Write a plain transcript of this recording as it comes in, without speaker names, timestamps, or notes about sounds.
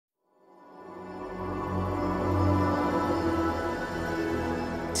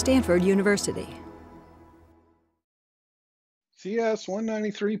Stanford University. CS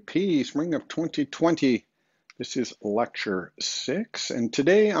 193P, spring of 2020. This is lecture 6, and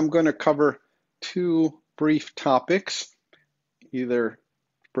today I'm going to cover two brief topics, either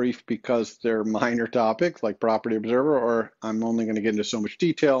brief because they're minor topics like property observer, or I'm only going to get into so much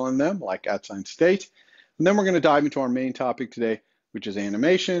detail on them like @state. And then we're going to dive into our main topic today, which is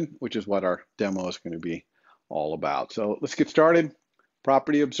animation, which is what our demo is going to be all about. So let's get started.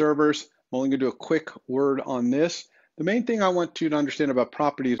 Property observers, I'm only going to do a quick word on this. The main thing I want you to understand about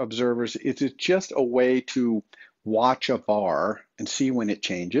property observers is it's just a way to watch a var and see when it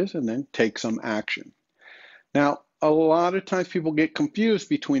changes and then take some action. Now, a lot of times people get confused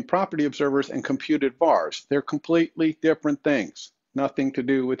between property observers and computed vars. They're completely different things, nothing to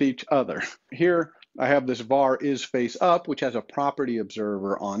do with each other. Here, I have this var is face up, which has a property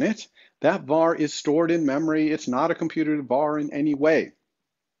observer on it. That var is stored in memory. It's not a computed var in any way.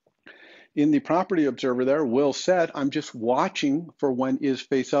 In the property observer there, will set, I'm just watching for when is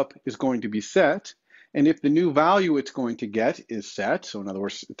face up is going to be set. And if the new value it's going to get is set, so in other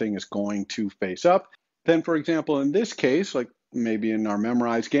words, the thing is going to face up, then for example, in this case, like maybe in our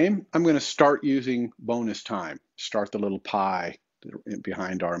memorize game, I'm going to start using bonus time, start the little pie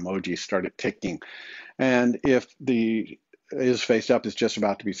behind our emoji, start it ticking. And if the is face up is just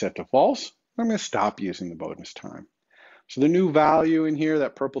about to be set to false, I'm going to stop using the bonus time. So the new value in here,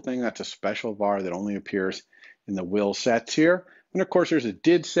 that purple thing, that's a special var that only appears in the will sets here. And of course, there's a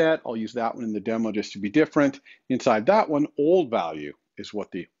did set. I'll use that one in the demo just to be different. Inside that one, old value is what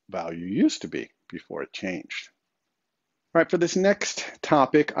the value used to be before it changed. All right, for this next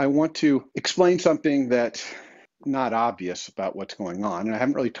topic, I want to explain something that's not obvious about what's going on. And I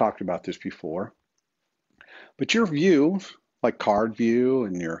haven't really talked about this before. But your views, like card view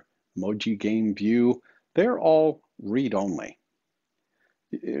and your emoji game view, they're all read-only.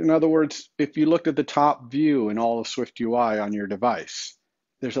 In other words, if you looked at the top view in all of SwiftUI on your device,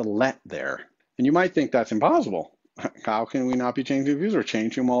 there's a let there. And you might think that's impossible. How can we not be changing views? We're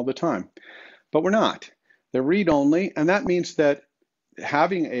changing them all the time. But we're not. They're read-only, and that means that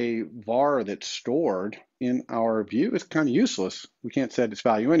having a var that's stored in our view is kind of useless. We can't set its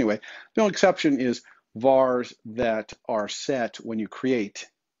value anyway. The only exception is vars that are set when you create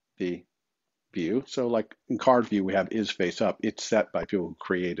the view. So like in card view, we have is face up. It's set by people who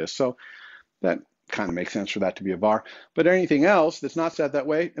create us. So that kind of makes sense for that to be a var. But anything else that's not set that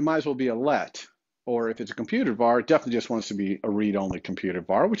way, it might as well be a let. Or if it's a computed var, it definitely just wants to be a read-only computed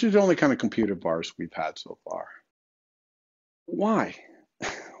var, which is the only kind of computed vars we've had so far. Why?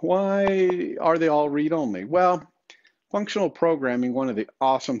 Why are they all read-only? Well, functional programming, one of the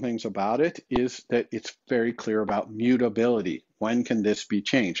awesome things about it is that it's very clear about mutability. When can this be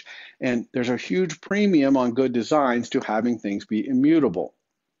changed? And there's a huge premium on good designs to having things be immutable.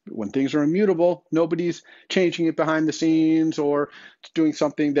 When things are immutable, nobody's changing it behind the scenes or doing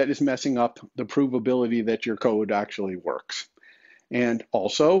something that is messing up the provability that your code actually works. And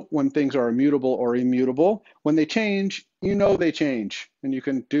also, when things are immutable or immutable, when they change, you know they change, and you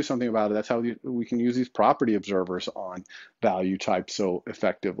can do something about it. That's how we can use these property observers on value types so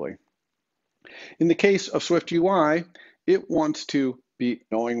effectively. In the case of SwiftUI, it wants to be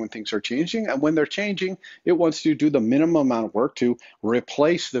knowing when things are changing, and when they're changing, it wants to do the minimum amount of work to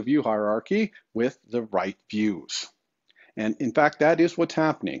replace the view hierarchy with the right views. And in fact, that is what's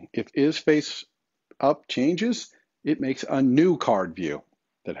happening. If is face up changes, it makes a new card view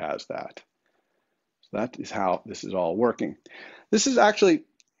that has that. So that is how this is all working. This is actually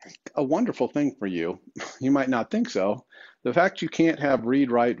a wonderful thing for you. You might not think so. The fact you can't have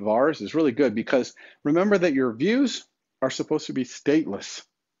read-write vars is really good because remember that your views are supposed to be stateless.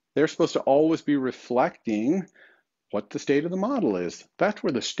 They're supposed to always be reflecting what the state of the model is. That's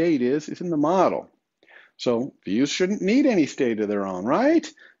where the state is in the model. So views shouldn't need any state of their own, right?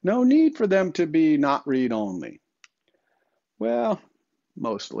 No need for them to be not read-only. Well,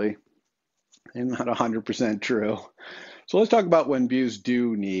 mostly, and not 100% true. So let's talk about when views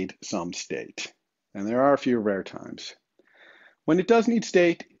do need some state. And there are a few rare times. When it does need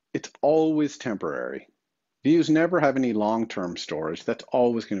state, it's always temporary. Views never have any long-term storage. That's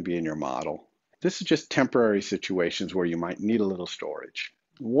always going to be in your model. This is just temporary situations where you might need a little storage.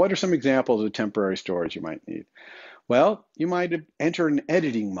 What are some examples of temporary storage you might need? Well, you might enter an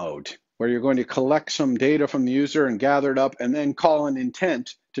editing mode where you're going to collect some data from the user and gather it up and then call an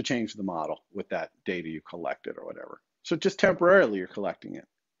intent to change the model with that data you collected or whatever. So just temporarily you're collecting it.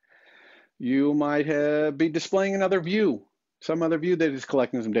 You might be displaying another view, some other view that is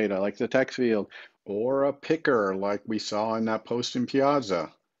collecting some data like the text field, or a picker like we saw in that post in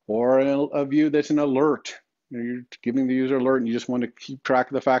Piazza, or a view that's an alert You're giving the user alert and you just want to keep track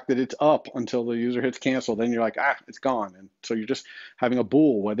of the fact that it's up until the user hits cancel. Then you're like, it's gone. And so you're just having a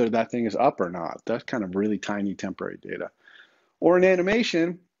bool whether that thing is up or not. That's kind of really tiny temporary data. Or an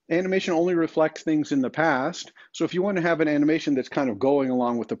animation, animation only reflects things in the past. So if you want to have an animation that's kind of going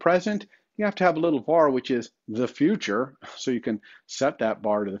along with the present, you have to have a little var, which is the future. So you can set that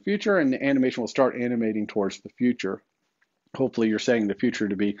bar to the future and the animation will start animating towards the future. Hopefully you're setting the future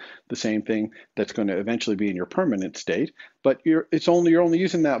to be the same thing that's going to eventually be in your permanent state, but you're only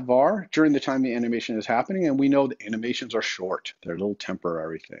using that var during the time the animation is happening, and we know that animations are short. They're little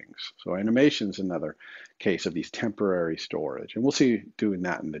temporary things. So animation is another case of these temporary storage, and we'll see doing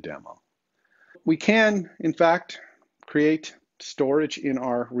that in the demo. We can, in fact, create storage in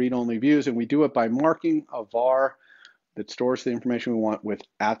our read-only views, and we do it by marking a var that stores the information we want with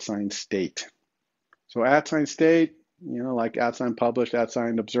 @state. So @state, like @published,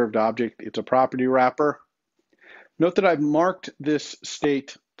 @observed object, it's a property wrapper. Note that I've marked this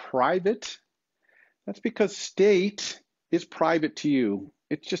state private. That's because state is private to you.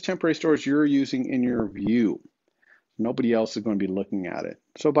 It's just temporary storage you're using in your view. Nobody else is going to be looking at it.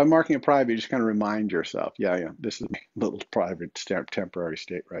 So by marking it private, you just kind of remind yourself, yeah, this is a little private temporary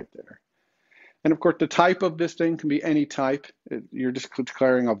state right there. And of course, the type of this thing can be any type. You're just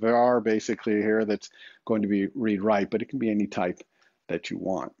declaring a var basically here that's going to be read-write, but it can be any type that you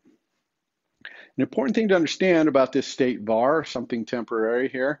want. An important thing to understand about this state var, something temporary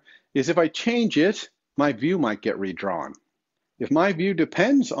here, is if I change it, my view might get redrawn. If my view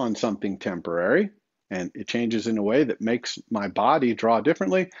depends on something temporary, and it changes in a way that makes my body draw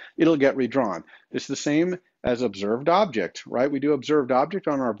differently, it'll get redrawn. It's the same as observed object, right? We do observed object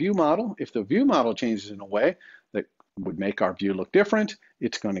on our view model. If the view model changes in a way that would make our view look different,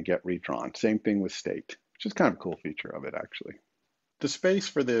 it's going to get redrawn. Same thing with state, which is kind of a cool feature of it, actually. The space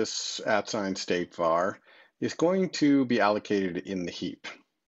for this @state var is going to be allocated in the heap.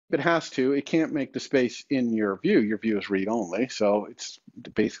 If it has to, it can't make the space in your view. Your view is read-only, so it's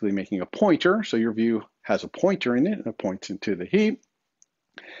basically making a pointer. So your view has a pointer in it, and it points into the heap.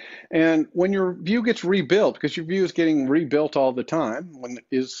 And when your view gets rebuilt, because your view is getting rebuilt all the time, when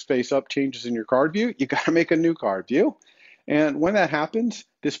is face up changes in your card view, you got to make a new card view. And when that happens,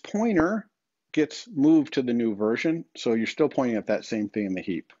 this pointer gets moved to the new version, so you're still pointing at that same thing in the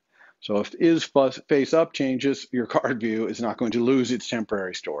heap. So if is face up changes, your card view is not going to lose its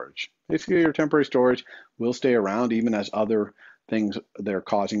temporary storage. Basically, your temporary storage will stay around even as other things that are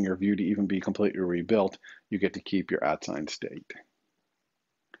causing your view to even be completely rebuilt. You get to keep your @state.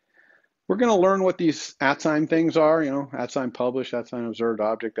 We're going to learn what these @ things are, @published, @observed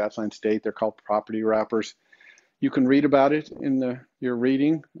object, @state. They're called property wrappers. You can read about it in your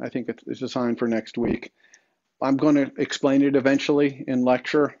reading. I think it's assigned for next week. I'm going to explain it eventually in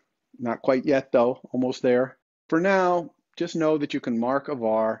lecture. Not quite yet, though, almost there. For now, just know that you can mark a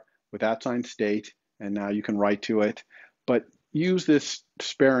var with @state, and now you can write to it. But use this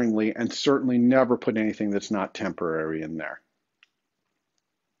sparingly and certainly never put anything that's not temporary in there.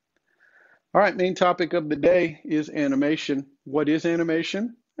 All right, main topic of the day is animation. What is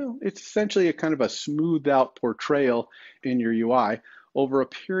animation? Well, it's essentially a kind of a smoothed out portrayal in your UI over a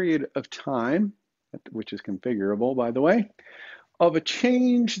period of time, which is configurable, by the way, of a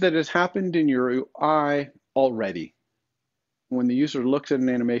change that has happened in your UI already. When the user looks at an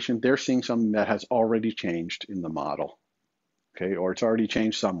animation, they're seeing something that has already changed in the model, okay, or it's already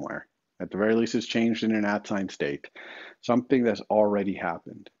changed somewhere. At the very least, it's changed in an @state, something that's already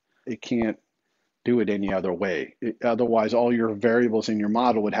happened. It can't do it any other way. Otherwise, all your variables in your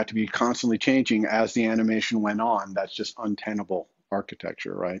model would have to be constantly changing as the animation went on. That's just untenable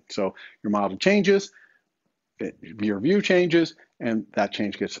architecture, right? So your model changes, your view changes, and that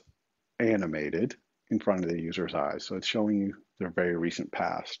change gets animated in front of the user's eyes. So it's showing you their very recent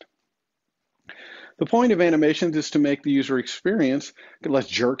past. The point of animations is to make the user experience less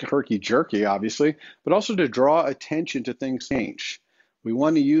herky-jerky, obviously, but also to draw attention to things change. We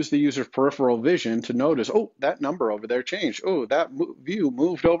want to use the user's peripheral vision to notice, oh, that number over there changed. Oh, that view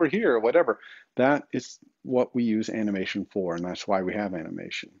moved over here, whatever. That is what we use animation for, and that's why we have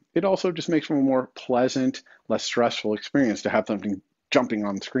animation. It also just makes for a more pleasant, less stressful experience to have something jumping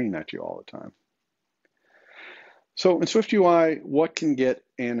on the screen at you all the time. So in SwiftUI, what can get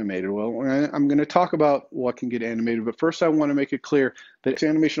animated? Well, I'm going to talk about what can get animated, but first I want to make it clear that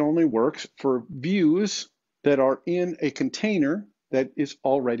animation only works for views that are in a container that is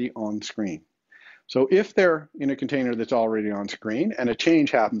already on screen. So if they're in a container that's already on screen and a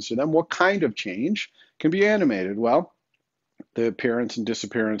change happens to them, what kind of change can be animated? Well, the appearance and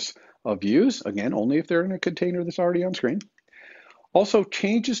disappearance of views, again, only if they're in a container that's already on screen. Also,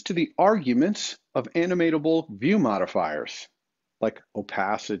 changes to the arguments of animatable view modifiers, like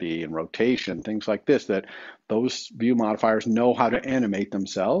opacity and rotation, things like this, that those view modifiers know how to animate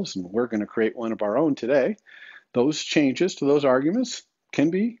themselves, and we're going to create one of our own today. Those changes to those arguments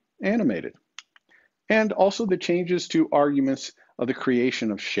can be animated. And also the changes to arguments of the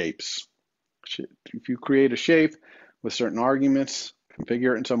creation of shapes. If you create a shape with certain arguments,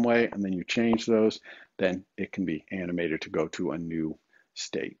 configure it in some way, and then you change those, then it can be animated to go to a new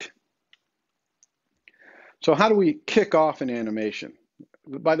state. So how do we kick off an animation?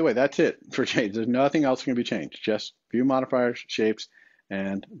 By the way, that's it for change. There's nothing else going to be changed, just view modifiers, shapes,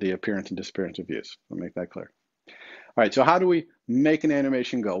 and the appearance and disappearance of views. I'll make that clear. All right, so how do we make an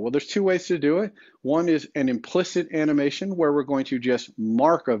animation go? Well, there's two ways to do it. One is an implicit animation where we're going to just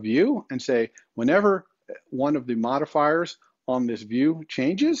mark a view and say, whenever one of the modifiers on this view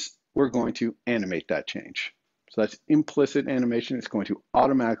changes, we're going to animate that change. So that's implicit animation. It's going to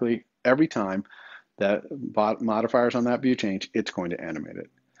automatically, every time that modifiers on that view change, it's going to animate it.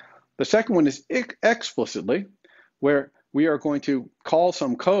 The second one is explicitly, where we are going to call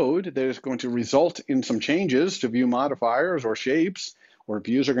some code that is going to result in some changes to view modifiers or shapes, or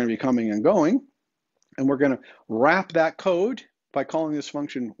views are going to be coming and going. And we're going to wrap that code by calling this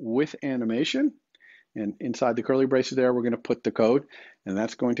function withAnimation. And inside the curly braces there, we're going to put the code. And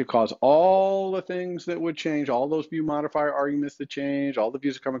that's going to cause all the things that would change, all those view modifier arguments that change, all the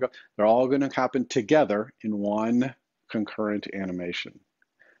views that come and go, they're all going to happen together in one concurrent animation.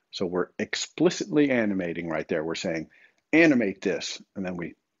 So we're explicitly animating right there. We're saying, animate this, and then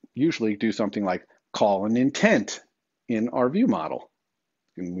we usually do something like call an intent in our view model.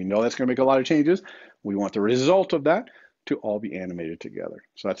 And we know that's going to make a lot of changes. We want the result of that to all be animated together.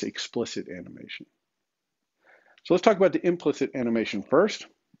 So that's explicit animation. So let's talk about the implicit animation first.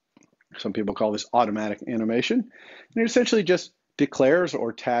 Some people call this automatic animation. And it essentially just declares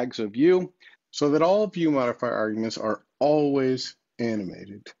or tags a view so that all view modifier arguments are always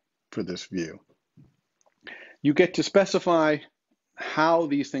animated for this view. You get to specify how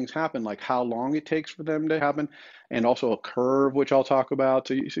these things happen, like how long it takes for them to happen, and also a curve, which I'll talk about.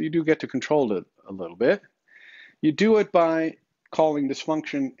 So you do get to control it a little bit. You do it by calling this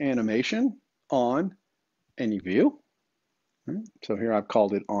function animation on any view. So here I've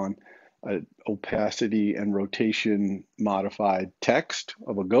called it on opacity and rotation modified text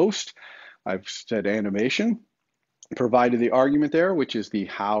of a ghost. I've said animation. Provided the argument there, which is the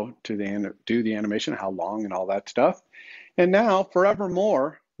how to do the animation, how long and all that stuff. And now,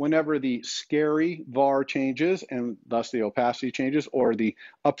 forevermore, whenever the scary var changes and thus the opacity changes, or the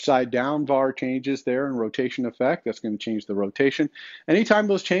upside down var changes there in rotation effect, that's going to change the rotation. Anytime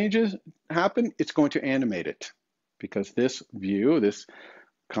those changes happen, it's going to animate it because this view, this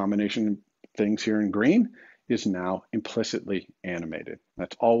combination of things here in green, is now implicitly animated.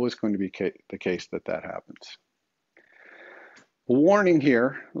 That's always going to be the case that happens. Warning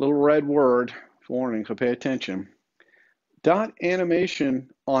here, a little red word, warning, so pay attention. Dot animation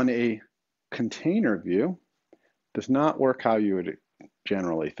on a container view does not work how you would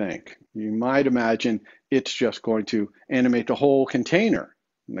generally think. You might imagine it's just going to animate the whole container,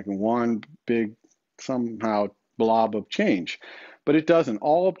 like one big, somehow, blob of change. But it doesn't.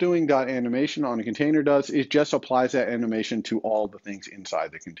 All doing dot animation on a container does is just applies that animation to all the things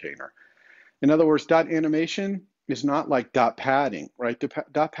inside the container. In other words, dot animation is not like dot padding, right?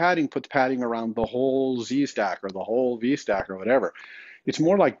 Dot padding puts padding around the whole Z stack or the whole V stack or whatever. It's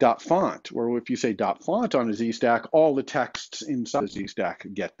more like dot font, where if you say dot font on a Z stack, all the texts inside the Z stack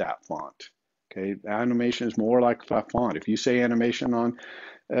get that font. Okay, animation is more like font. If you say animation on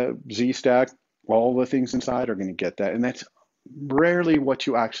Z stack, all the things inside are going to get that, and that's rarely what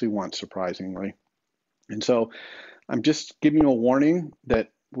you actually want, surprisingly. And so I'm just giving you a warning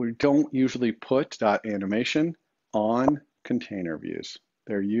that we don't usually put dot animation on container views.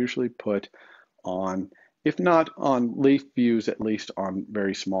 They're usually put on, if not on leaf views, at least on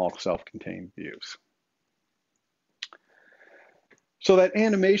very small self-contained views. So that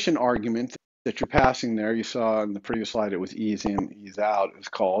animation argument that you're passing there, you saw in the previous slide, it was ease in, ease out, it was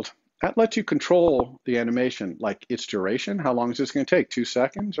called. That lets you control the animation, like its duration. How long is this going to take? 2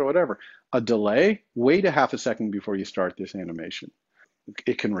 seconds or whatever. A delay, wait a half a second before you start this animation.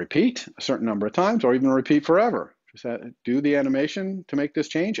 It can repeat a certain number of times or even repeat forever. Just do the animation to make this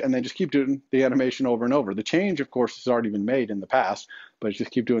change and then just keep doing the animation over and over. The change, of course, has already been made in the past, but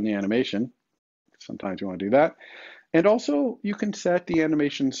just keep doing the animation. Sometimes you want to do that. And also you can set the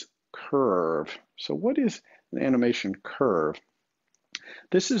animation's curve. So what is an animation curve?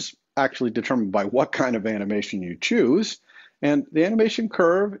 This is actually determined by what kind of animation you choose. And the animation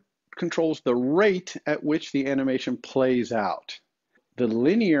curve controls the rate at which the animation plays out. The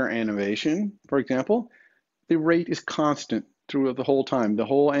linear animation, for example, the rate is constant through the whole time. The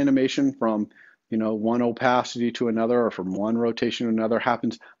whole animation from one opacity to another or from one rotation to another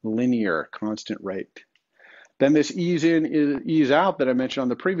happens linear, constant rate. Then this ease in, ease out that I mentioned on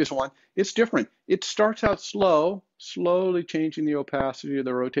the previous one, it's different. It starts out slow, slowly changing the opacity of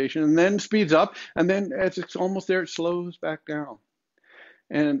the rotation, and then speeds up, and then as it's almost there, it slows back down.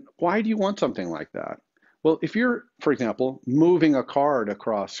 And why do you want something like that? Well, if you're, for example, moving a card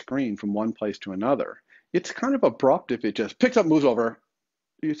across screen from one place to another, it's kind of abrupt if it just picks up, moves over.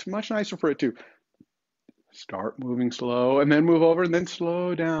 It's much nicer for it to start moving slow and then move over and then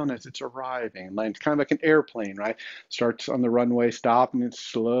slow down as it's arriving. It's kind of like an airplane, right? Starts on the runway, stop, and it's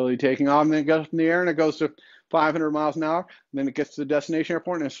slowly taking off, and then it goes up in the air and it goes to 500 miles an hour. And then it gets to the destination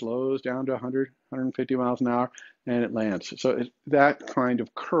airport and it slows down to 100, 150 miles an hour and it lands. So that kind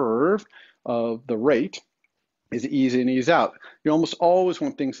of curve of the rate is ease in, ease out. You almost always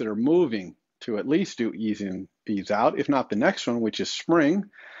want things that are moving to at least do ease in, ease out, if not the next one, which is spring.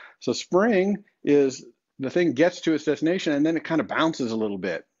 So spring is the thing gets to its destination and then it kind of bounces a little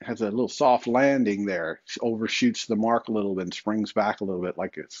bit. It has a little soft landing there, overshoots the mark a little bit and springs back a little bit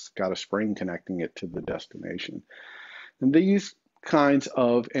like it's got a spring connecting it to the destination. And these kinds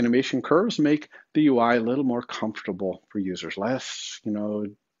of animation curves make the UI a little more comfortable for users, less,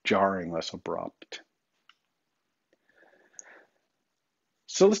 jarring, less abrupt.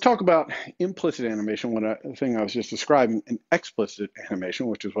 So let's talk about implicit animation, the thing I was just describing, and explicit animation,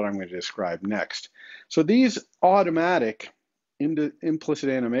 which is what I'm going to describe next. So these automatic implicit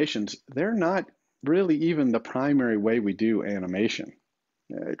animations, they're not really even the primary way we do animation.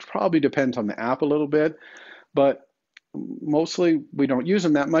 It probably depends on the app a little bit, but mostly we don't use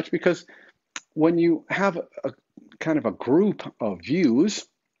them that much because when you have a kind of a group of views,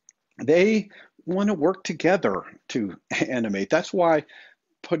 they want to work together to animate. That's why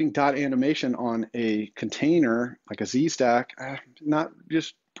putting dot animation on a container like a Z-stack,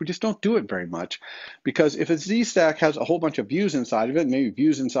 we just don't do it very much, because if a Z-stack has a whole bunch of views inside of it, maybe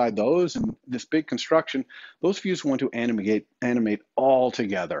views inside those, and this big construction, those views want to animate all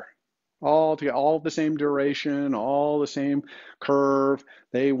together, all the same duration, all the same curve.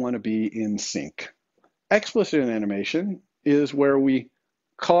 They want to be in sync. Explicit animation is where we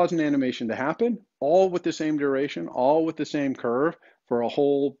cause an animation to happen, all with the same duration, all with the same curve, for a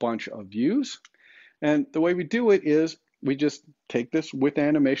whole bunch of views. And the way we do it is we just take this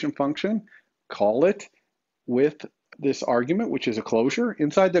withAnimation function, call it with this argument, which is a closure.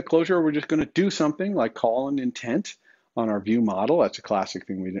 Inside the closure, we're just going to do something like call an intent on our ViewModel. That's a classic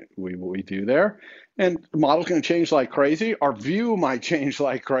thing we do there. And the model's going to change like crazy. Our view might change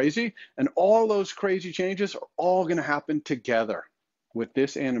like crazy. And all those crazy changes are all going to happen together with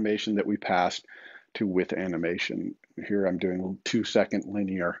this animation that we passed to withAnimation. Here I'm doing a 2-second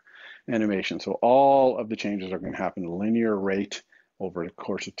linear animation. So all of the changes are going to happen at a linear rate over the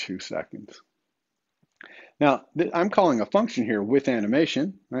course of 2 seconds. Now, I'm calling a function here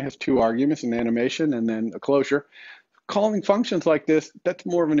withAnimation. It has 2 arguments, an animation and then a closure. Calling functions like this, that's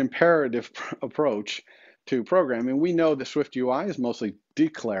more of an imperative approach to programming. We know that SwiftUI is mostly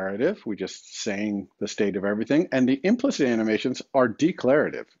declarative. We're just saying the state of everything. And the implicit animations are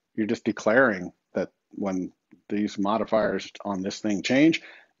declarative. You're just declaring that when these modifiers on this thing change,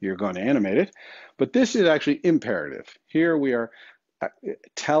 you're going to animate it. But this is actually imperative. Here we are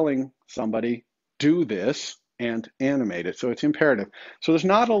telling somebody, do this and animate it. So it's imperative. So there's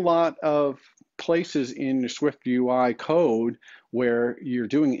not a lot of places in SwiftUI code where you're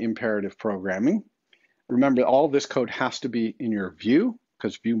doing imperative programming. Remember, all this code has to be in your view,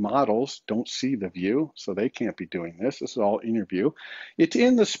 because view models don't see the view, so they can't be doing this. This is all in your view. It's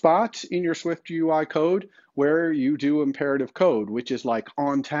in the spots in your SwiftUI code where you do imperative code, which is like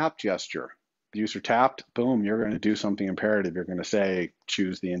on tap gesture. The user tapped, boom, you're going to do something imperative. You're going to say,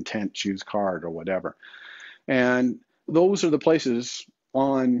 choose the intent, choose card, or whatever. And those are the places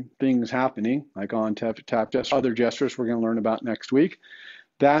on things happening, like on tap gesture, other gestures we're going to learn about next week.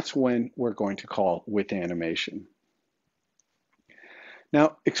 That's when we're going to call withAnimation.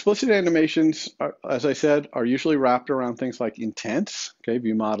 Now, explicit animations, as I said, are usually wrapped around things like intents, okay,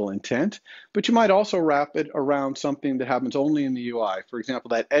 ViewModel intent, but you might also wrap it around something that happens only in the UI. For example,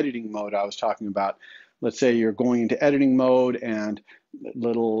 that editing mode I was talking about. Let's say you're going into editing mode and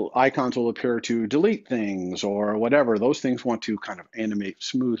little icons will appear to delete things or whatever. Those things want to kind of animate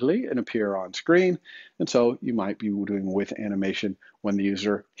smoothly and appear on screen. And so you might be doing withAnimation when the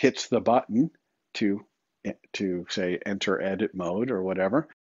user hits the button to say enter edit mode or whatever.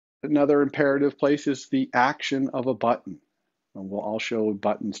 Another imperative place is the action of a button. And we'll all show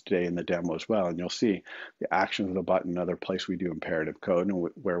buttons today in the demo as well, and you'll see the actions of the button, another place we do imperative code, and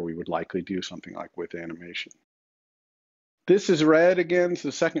where we would likely do something like with animation. This is red again. It's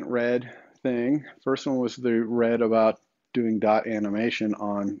the second red thing. First one was the red about doing dot animation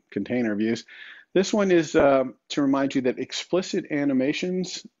on container views. This one is to remind you that explicit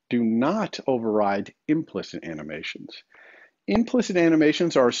animations do not override implicit animations. Implicit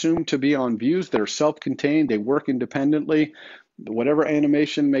animations are assumed to be on views that are self-contained. They work independently. Whatever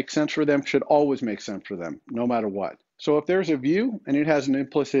animation makes sense for them should always make sense for them, no matter what. So if there's a view and it has an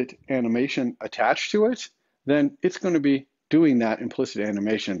implicit animation attached to it, then it's going to be doing that implicit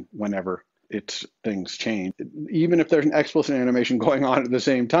animation whenever things change. Even if there's an explicit animation going on at the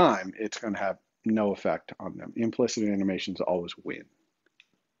same time, it's going to have no effect on them. Implicit animations always win.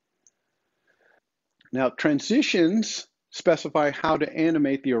 Now, transitions specify how to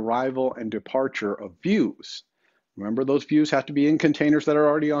animate the arrival and departure of views. Remember, those views have to be in containers that are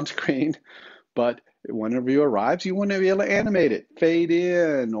already on screen, but when a view arrives, you want to be able to animate it, fade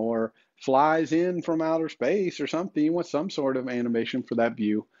in, or flies in from outer space or something. You want some sort of animation for that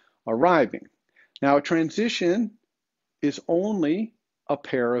view arriving. Now, a transition is only a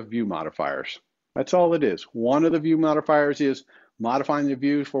pair of view modifiers. That's all it is. One of the view modifiers is modifying the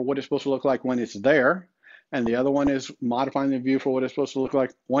view for what it's supposed to look like when it's there, and the other one is modifying the view for what it's supposed to look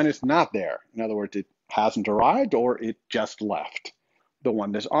like when it's not there. In other words, it hasn't arrived or it just left. The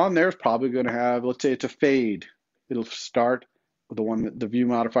one that's on there is probably going to have, let's say it's a fade. It'll start with the view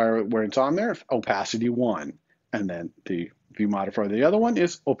modifier where it's on there, opacity 1. And then the view modifier, the other one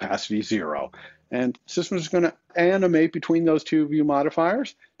is opacity 0. And the system is going to animate between those two view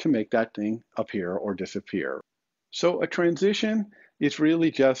modifiers to make that thing appear or disappear. So a transition is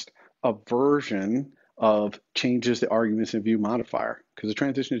really just a version of changes the arguments in view modifier, because a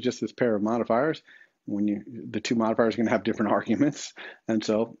transition is just this pair of modifiers. The two modifiers are going to have different arguments, and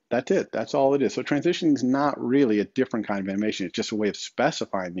so that's it. That's all it is. So transition is not really a different kind of animation. It's just a way of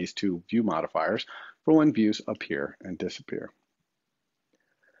specifying these two view modifiers for when views appear and disappear.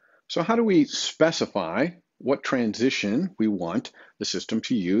 So how do we specify what transition we want the system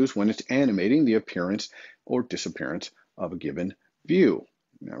to use when it's animating the appearance or disappearance of a given view?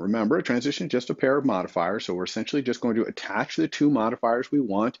 Now remember, a transition is just a pair of modifiers, so we're essentially just going to attach the two modifiers we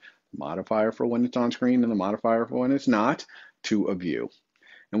want, the modifier for when it's on screen and the modifier for when it's not, to a view.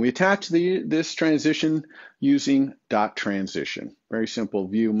 And we attach this transition using dot transition. Very simple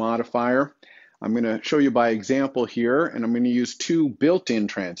view modifier. I'm going to show you by example here, and I'm going to use two built-in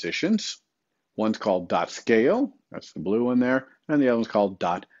transitions. One's called dot scale, that's the blue one there, and the other one's called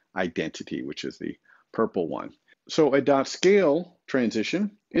dot identity, which is the purple one. So a dot scale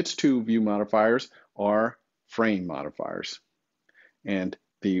transition, its two view modifiers are frame modifiers. And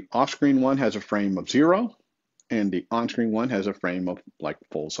the off-screen one has a frame of 0, and the on-screen one has a frame of like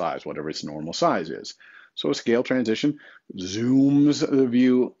full size, whatever its normal size is. So a scale transition zooms the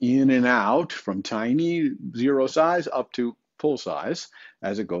view in and out from tiny 0 size up to full size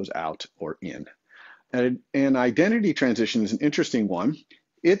as it goes out or in. And an identity transition is an interesting one.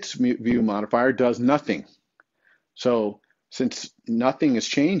 Its view modifier does nothing. So since nothing is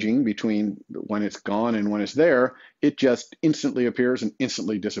changing between when it's gone and when it's there, it just instantly appears and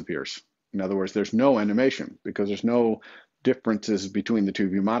instantly disappears. In other words, there's no animation because there's no differences between the two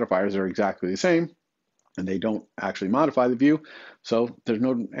view modifiers. They're exactly the same, and they don't actually modify the view. So there's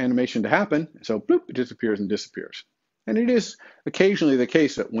no animation to happen. So bloop, it disappears and disappears. And it is occasionally the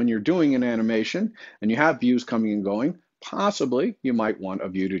case that when you're doing an animation and you have views coming and going, possibly you might want a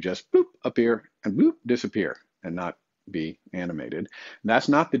view to just bloop, appear and bloop, disappear and not be animated. And that's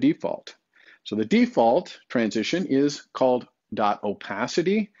not the default. So the default transition is called dot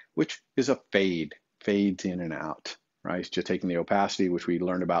opacity, which is a fade, fades in and out, right? It's just taking the opacity, which we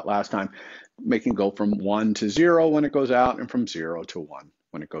learned about last time, making it go from 1 to 0 when it goes out and from 0 to 1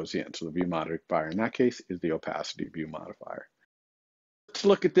 when it goes in. So the view modifier in that case is the opacity view modifier. Let's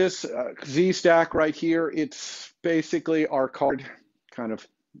look at this Z stack right here. It's basically our card, kind of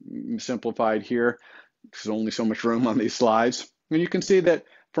simplified here. There's only so much room on these slides. And you can see that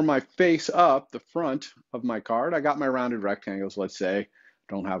for my face up, the front of my card, I got my rounded rectangles, let's say.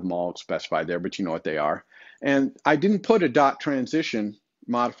 Don't have them all specified there, but you know what they are. And I didn't put a dot transition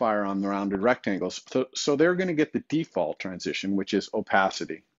modifier on the rounded rectangles. So they're going to get the default transition, which is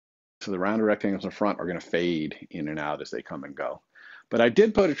opacity. So the rounded rectangles in front are going to fade in and out as they come and go. But I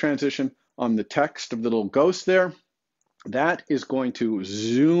did put a transition on the text of the little ghost there. That is going to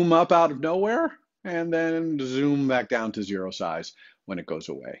zoom up out of nowhere and then zoom back down to 0 size when it goes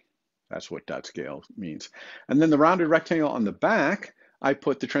away. That's what dot scale means. And then the rounded rectangle on the back, I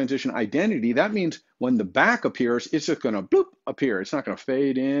put the transition identity, that means when the back appears, it's just going to bloop appear. It's not going to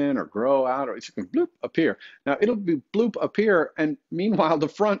fade in or grow out, or it's just going to bloop appear. Now it'll be bloop appear, and meanwhile the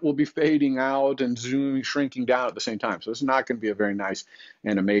front will be fading out and zooming, shrinking down at the same time. So it's not going to be a very nice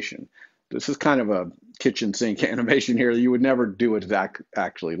animation. This is kind of a kitchen sink animation here. You would never do it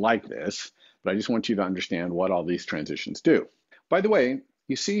actually like this, but I just want you to understand what all these transitions do. By the way,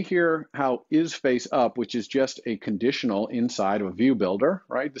 you see here how isFaceUp, which is just a conditional inside of a view builder,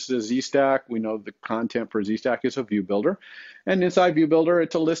 right? This is a ZStack. We know the content for ZStack is a view builder. And inside view builder,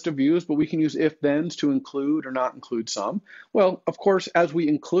 it's a list of views, but we can use if-thens to include or not include some. Well, of course, as we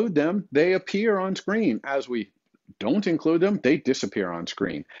include them, they appear on screen. As we don't include them, they disappear on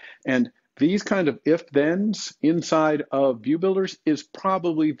screen. And these kind of if-thens inside of view builders is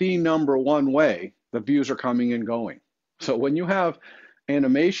probably the #1 way the views are coming and going. So when you have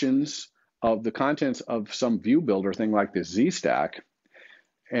animations of the contents of some view builder thing like this ZStack,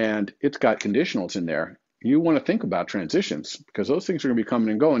 and it's got conditionals in there, you want to think about transitions, because those things are going to be coming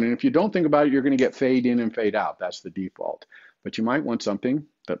and going. And if you don't think about it, you're going to get fade in and fade out. That's the default. But you might want something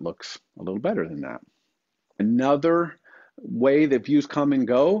that looks a little better than that. Another way that views come and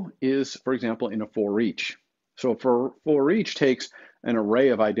go is, for example, in a for each. So for each takes an array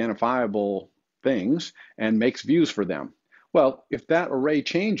of identifiable things and makes views for them. Well, if that array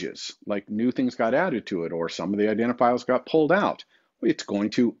changes, like new things got added to it, or some of the identifiers got pulled out, it's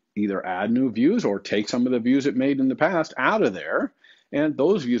going to either add new views or take some of the views it made in the past out of there, and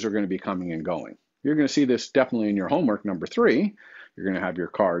those views are going to be coming and going. You're going to see this definitely in your homework #3. You're going to have your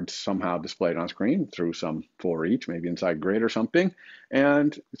cards somehow displayed on screen through some for each, maybe inside grid or something.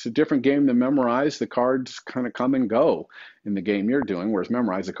 And it's a different game than Memorize. The cards kind of come and go in the game you're doing, whereas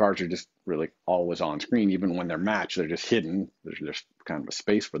Memorize, the cards are just really always on screen. Even when they're matched, they're just hidden. There's kind of a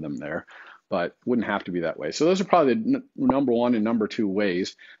space for them there, but it wouldn't have to be that way. So those are probably the #1 and #2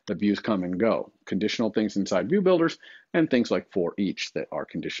 ways that views come and go. Conditional things inside view builders and things like for each that are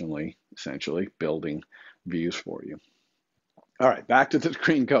conditionally, essentially, building views for you. All right, back to the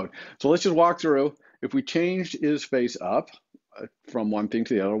screen code. So let's just walk through. If we changed isFaceUp from one thing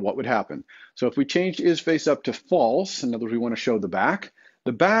to the other, what would happen? So if we changed isFaceUp to false, in other words, we want to show the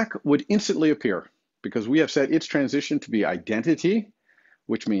back would instantly appear because we have set its transition to be identity,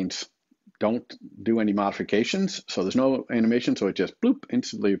 which means don't do any modifications. So there's no animation, so it just bloop,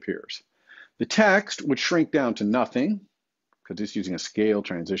 instantly appears. The text would shrink down to nothing, because it's using a scale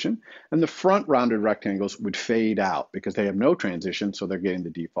transition, and the front rounded rectangles would fade out because they have no transition, so they're getting the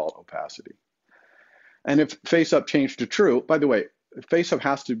default opacity. And if FaceUp changed to true, by the way, FaceUp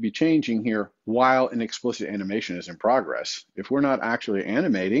has to be changing here while an explicit animation is in progress. If we're not actually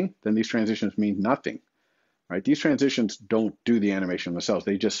animating, then these transitions mean nothing, right? These transitions don't do the animation themselves.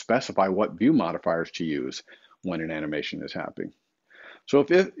 They just specify what view modifiers to use when an animation is happening. So if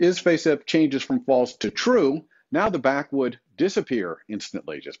isFaceUp changes from false to true, now the back would disappear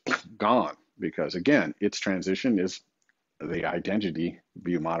instantly, just gone, because again, its transition is the identity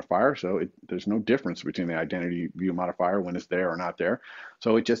view modifier. So there's no difference between the identity view modifier when it's there or not there.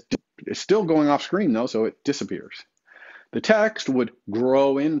 So it's still going off screen though, so it disappears. The text would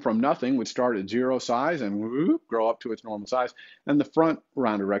grow in from nothing, would start at 0 size and whoop, grow up to its normal size. And the front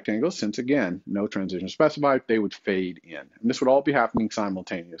rounded rectangles, since again, no transition specified, they would fade in. And this would all be happening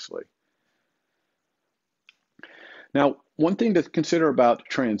simultaneously. Now, one thing to consider about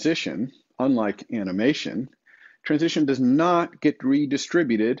transition, unlike animation, transition does not get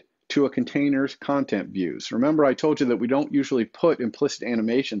redistributed to a container's content views. Remember, I told you that we don't usually put implicit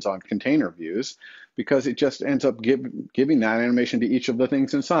animations on container views because it just ends up giving that animation to each of the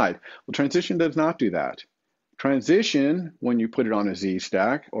things inside. Well, transition does not do that. Transition, when you put it on a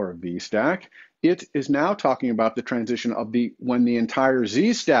ZStack or a VStack, it is now talking about the transition of when the entire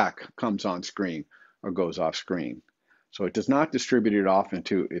ZStack comes on screen or goes off screen. So it does not distribute it off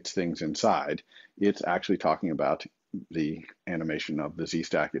into its things inside. It's actually talking about the animation of the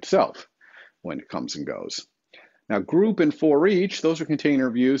ZStack itself when it comes and goes. Now group and for each, those are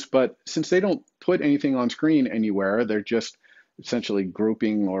container views, but since they don't put anything on screen anywhere, they're just essentially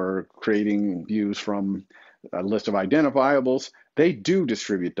grouping or creating views from a list of identifiables, they do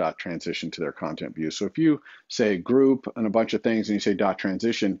distribute dot transition to their content views. So if you say group and a bunch of things and you say dot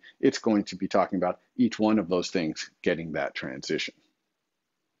transition, it's going to be talking about each one of those things getting that transition.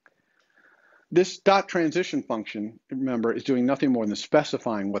 This dot transition function, remember, is doing nothing more than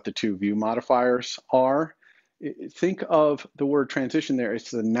specifying what the two view modifiers are. Think of the word transition there,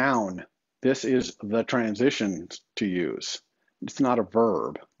 it's the noun. This is the transition to use. It's not a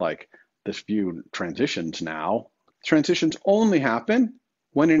verb like this view transitions now. Transitions only happen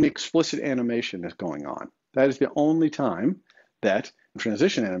when an explicit animation is going on. That is the only time that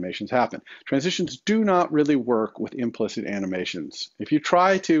transition animations happen. Transitions do not really work with implicit animations. If you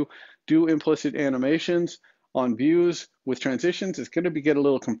try to do implicit animations on views with transitions, it's going to get a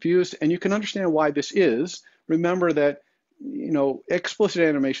little confused, and you can understand why this is. Remember that, explicit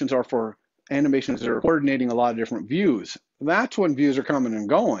animations are for animations that are coordinating a lot of different views. That's when views are coming and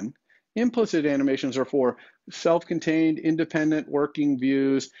going. Implicit animations are for self-contained, independent working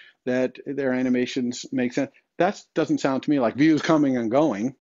views that their animations make sense. That doesn't sound to me like views coming and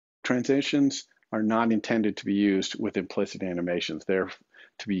going. Transitions are not intended to be used with implicit animations. They're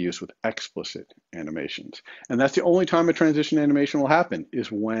to be used with explicit animations. And that's the only time a transition animation will happen,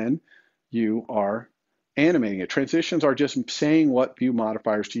 is when you are animating it. Transitions are just saying what view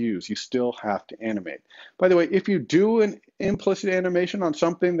modifiers to use. You still have to animate. By the way, if you do an implicit animation on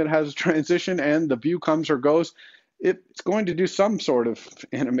something that has a transition and the view comes or goes, it's going to do some sort of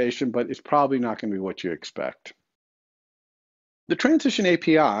animation, but it's probably not going to be what you expect. The transition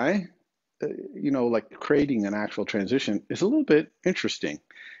API, like creating an actual transition, is a little bit interesting,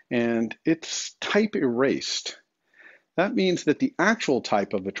 and it's type erased. That means that the actual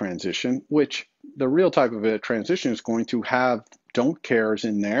type of a transition, which the real type of a transition is going to have don't cares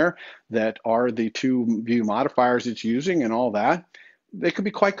in there that are the two view modifiers it's using and all that, they could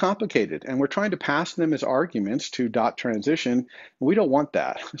be quite complicated. And we're trying to pass them as arguments to dot transition. We don't want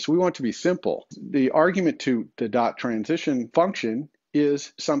that. So we want it to be simple. The argument to the dot transition function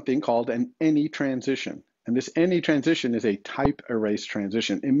is something called an any transition. And this any transition is a type erase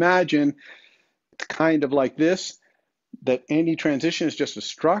transition. Imagine it's kind of like this, that any transition is just a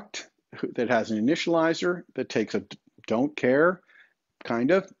struct that has an initializer that takes a don't care,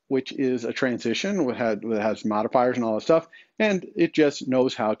 kind of, which is a transition that has modifiers and all that stuff, and it just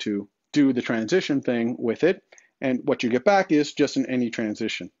knows how to do the transition thing with it. And what you get back is just an any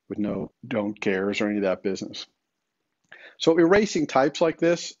transition with no don't cares or any of that business. So erasing types like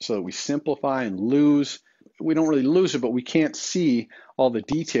this so that we simplify and lose, we don't really lose it, but we can't see all the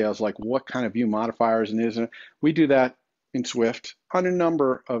details like what kind of view modifiers and isn't. We do that in Swift on a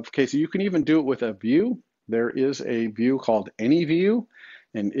number of cases. You can even do it with a view. There is a view called AnyView,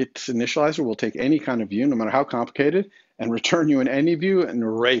 and its initializer will take any kind of view, no matter how complicated, and return you an AnyView and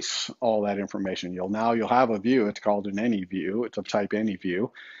erase all that information. You'll have a view. It's called an AnyView. It's of type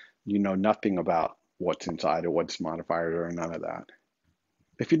AnyView. You know nothing about what's inside or what's modified or none of that.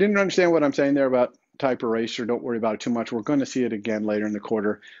 If you didn't understand what I'm saying there about type eraser, don't worry about it too much. We're going to see it again later in the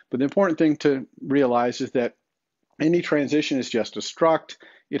quarter. But the important thing to realize is that any transition is just a struct.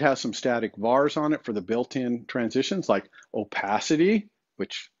 It has some static vars on it for the built-in transitions, like opacity,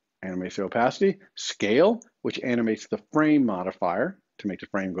 which animates the opacity, scale, which animates the frame modifier to make the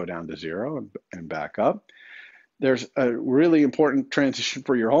frame go down to 0 and back up. There's a really important transition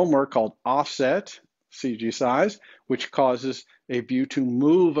for your homework called offset, CG size, which causes a view to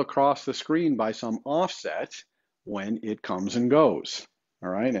move across the screen by some offset when it comes and goes. All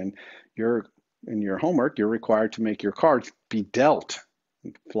right, and in your homework, you're required to make your cards be dealt,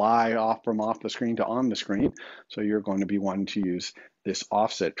 fly off the screen to on the screen. So you're going to be wanting to use this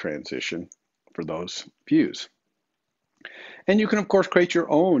offset transition for those views. And you can, of course, create your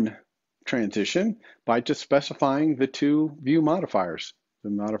own transition by just specifying the two view modifiers.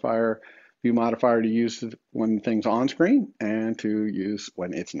 The view modifier to use when things on screen and to use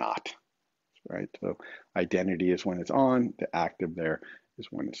when it's not. Right? So identity is when it's on, the active there is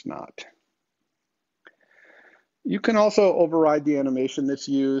when it's not. You can also override the animation that's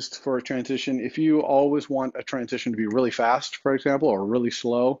used for a transition. If you always want a transition to be really fast, for example, or really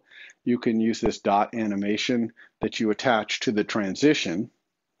slow, you can use this dot animation that you attach to the transition.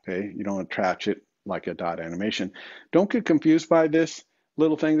 Okay, you don't attach it like a dot animation. Don't get confused by this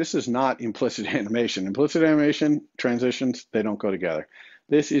little thing. This is not implicit animation. Implicit animation, transitions, they don't go together.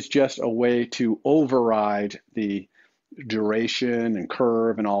 This is just a way to override the duration and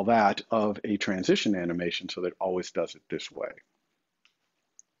curve and all that of a transition animation so that it always does it this way.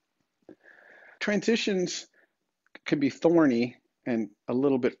 Transitions can be thorny and a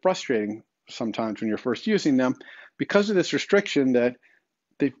little bit frustrating sometimes when you're first using them because of this restriction that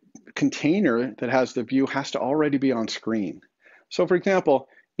the container that has the view has to already be on screen. So for example,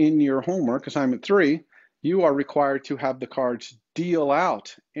 in your homework assignment 3, you are required to have the cards deal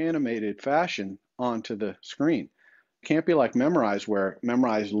out animated fashion onto the screen. Can't be like Memorize, where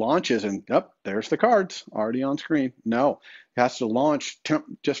Memorize launches and there's the cards already on screen. No, it has to launch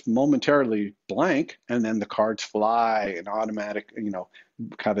just momentarily blank, and then the cards fly and automatic,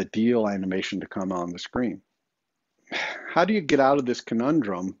 have a deal animation to come on the screen. How do you get out of this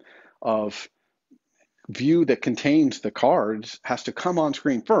conundrum of view that contains the cards has to come on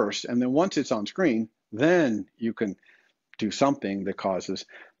screen first, and then once it's on screen, then you can do something that causes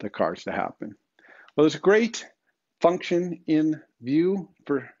the cards to happen. Well, there's a great function in View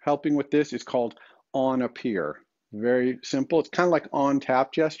for helping with this. It's called onAppear. Very simple. It's kind of like on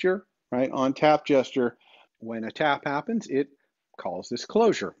tap gesture, right? On tap gesture, when a tap happens, it calls this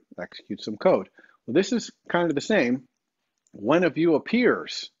closure, executes some code. Well, this is kind of the same. When a view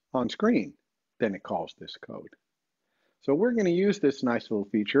appears on screen, then it calls this code. So we're going to use this nice little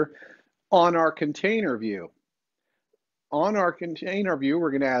feature on our container view. On our container view,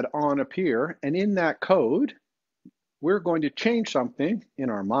 we're going to add onAppear, and in that code, we're going to change something in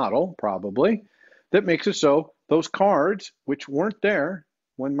our model, probably, that makes it so those cards, which weren't there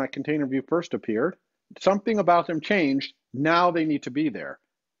when my container view first appeared, something about them changed. Now they need to be there.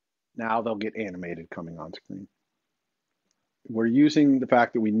 Now they'll get animated coming on screen. We're using the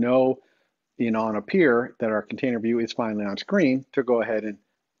fact that we know in onAppear that our container view is finally on screen to go ahead and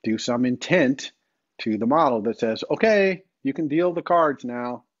do some intent to the model that says, okay, you can deal the cards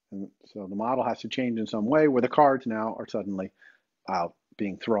now. And so the model has to change in some way where the cards now are suddenly out,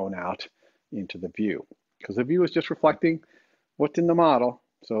 being thrown out into the view. Because the view is just reflecting what's in the model.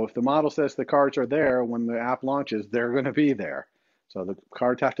 So if the model says the cards are there when the app launches, they're going to be there. So the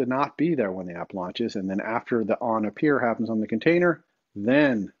cards have to not be there when the app launches. And then after the onAppear happens on the container,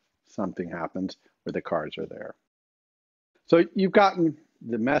 then something happens where the cards are there. So you've gotten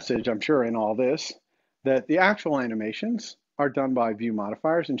the message, I'm sure, in all this, that the actual animations are done by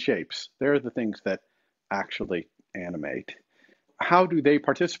ViewModifiers and shapes. They're the things that actually animate. How do they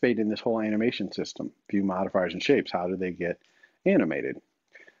participate in this whole animation system? ViewModifiers and shapes, how do they get animated?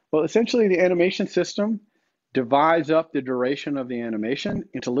 Well, essentially the animation system divides up the duration of the animation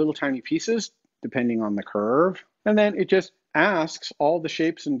into little tiny pieces, depending on the curve. And then it just asks all the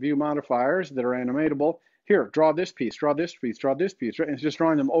shapes and ViewModifiers that are animatable, here, draw this piece, draw this piece, draw this piece, right? And it's just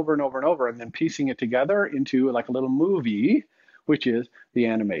drawing them over and over and over and then piecing it together into like a little movie, which is the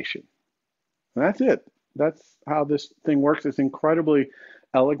animation. And that's it. That's how this thing works. It's incredibly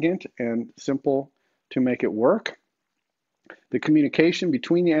elegant and simple to make it work. The communication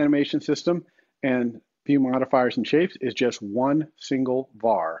between the animation system and ViewModifiers and shapes is just one single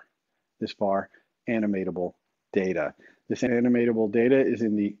var, this var, animatable data. This animatable data is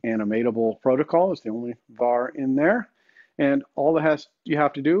in the Animatable protocol. It's the only var in there. And all that you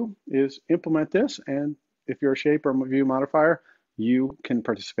have to do is implement this. And if you're a shape or a ViewModifier, you can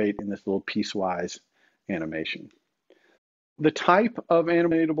participate in this little piecewise animation. The type of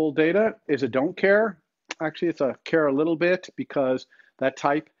animatable data is a don't care. Actually, it's a care a little bit because that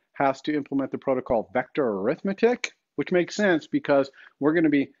type has to implement the protocol vector arithmetic, which makes sense because we're going to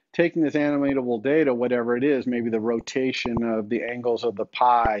be taking this animatable data, whatever it is, maybe the rotation of the angles of the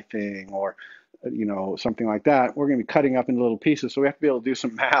pie thing or something like that. We're going to be cutting up into little pieces. So we have to be able to do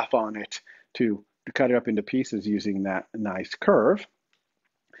some math on it to cut it up into pieces using that nice curve.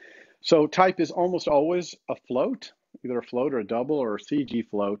 So type is almost always a float, either a float or a double or a CG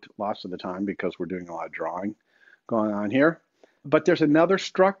float lots of the time because we're doing a lot of drawing going on here. But there's another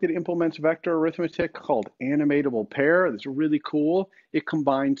struct that implements vector arithmetic called animatable pair. That's really cool. It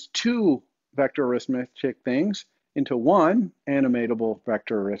combines two vector arithmetic things into one animatable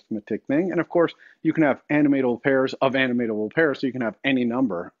vector arithmetic thing. And of course, you can have animatable pairs of animatable pairs, so you can have any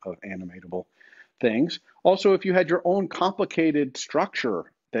number of animatable things. Also, if you had your own complicated structure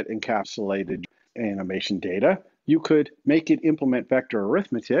that encapsulated animation data, you could make it implement vector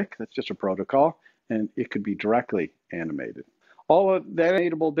arithmetic. That's just a protocol, and it could be directly animated. All of that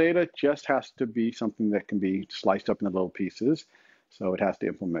animatable data just has to be something that can be sliced up into little pieces. So it has to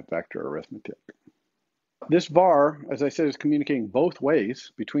implement vector arithmetic. This var, as I said, is communicating both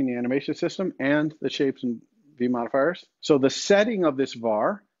ways between the animation system and the shapes and ViewModifiers. So the setting of this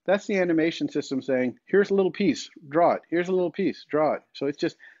var, that's the animation system saying, here's a little piece, draw it. Here's a little piece, draw it. So it's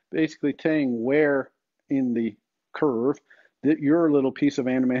just basically saying where in the curve that your little piece of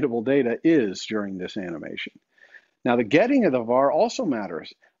animatable data is during this animation. Now, the getting of the var also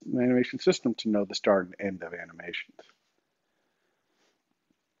matters in the animation system to know the start and end of animations.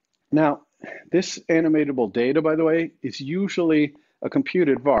 Now, this animatable data, by the way, is usually a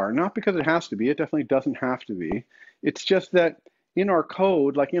computed var, not because it has to be. It definitely doesn't have to be. It's just that in our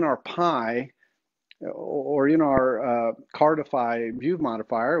code, like in our pie or in our Cardify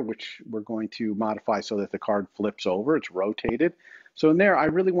ViewModifier, which we're going to modify so that the card flips over, it's rotated. So in there, I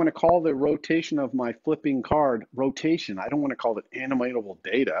really want to call the rotation of my flipping card rotation. I don't want to call it animatable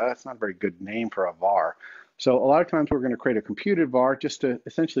data. That's not a very good name for a var. So a lot of times we're going to create a computed var just to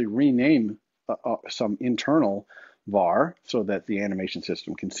essentially rename some internal var so that the animation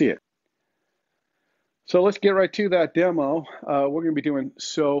system can see it. So let's get right to that demo. We're going to be doing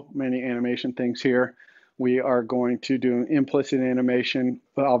so many animation things here. We are going to do implicit animation,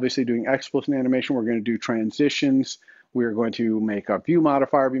 obviously doing explicit animation. We're going to do transitions. We're going to make a view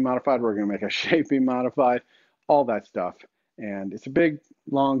modifier be modified. We're going to make a shape be modified, all that stuff. And it's a big,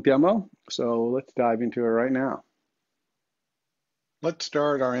 long demo, so let's dive into it right now. Let's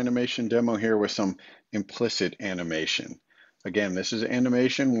start our animation demo here with some implicit animation. Again, this is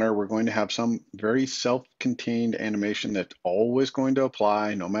animation where we're going to have some very self-contained animation that's always going to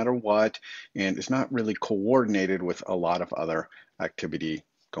apply no matter what, and it's not really coordinated with a lot of other activity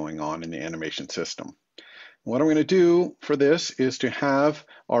going on in the animation system. What I'm going to do for this is to have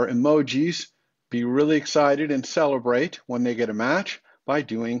our emojis be really excited and celebrate when they get a match by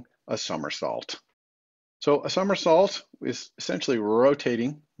doing a somersault. So a somersault is essentially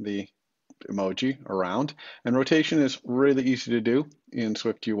rotating the emoji around, and rotation is really easy to do. In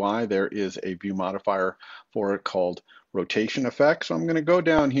SwiftUI, there is a view modifier for it called rotation effect. So I'm going to go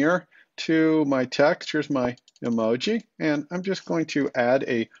down here to my text. Here's my emoji, and I'm just going to add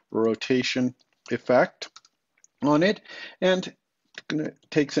a rotation effect on it, and it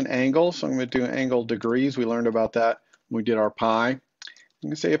takes an angle. So I'm going to do angle degrees. We learned about that when we did our pi. I'm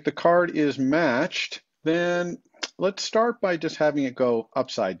going to say if the card is matched, then let's start by just having it go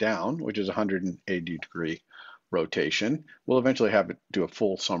upside down, which is 180-degree rotation. We'll eventually have it do a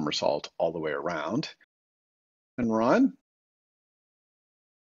full somersault all the way around. And run.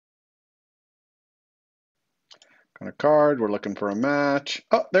 Got a card, we're looking for a match.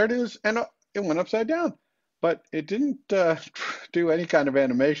 Oh, there it is, and it went upside down. But it didn't do any kind of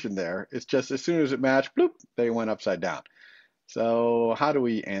animation there. It's just as soon as it matched, bloop, they went upside down. So how do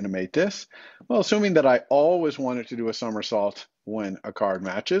we animate this? Well, assuming that I always wanted to do a somersault when a card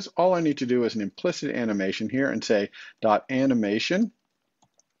matches, all I need to do is an implicit animation here and say .animation,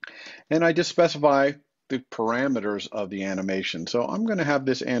 and I just specify the parameters of the animation. So I'm going to have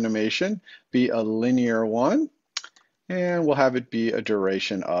this animation be a linear one, and we'll have it be a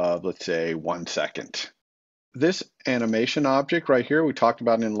duration of, let's say, 1 second. This animation object right here, we talked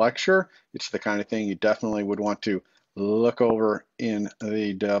about in lecture. It's the kind of thing you definitely would want to look over in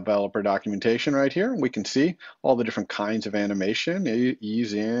the developer documentation right here. We can see all the different kinds of animation,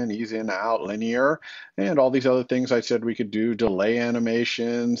 ease in, out, linear, and all these other things I said we could do, delay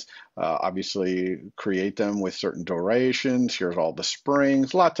animations, obviously create them with certain durations. Here's all the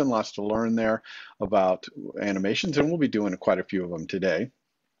springs, lots and lots to learn there about animations, and we'll be doing quite a few of them today.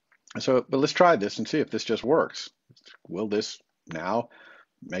 So, but let's try this and see if this just works. Will this now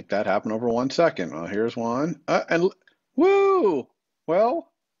make that happen over 1 second? Well, here's one, and woo! Well,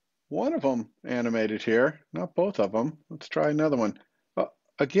 one of them animated here, not both of them. Let's try another one.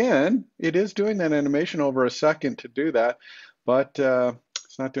 Again, it is doing that animation over a second to do that, but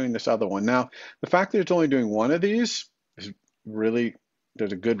it's not doing this other one. Now, the fact that it's only doing one of these is really,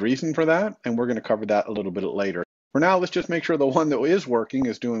 there's a good reason for that, and we're going to cover that a little bit later. For now, let's just make sure the one that is working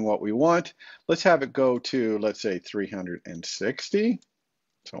is doing what we want. Let's have it go to, let's say, 360.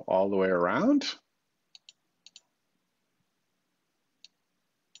 So all the way around.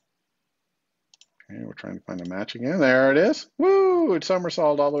 Okay, we're trying to find a match again. There it is. Woo! It's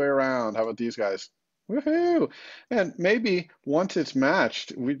somersault all the way around. How about these guys? Woohoo! And maybe once it's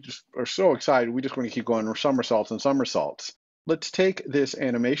matched, we just are so excited, we just want to keep going somersaults and somersaults. Let's take this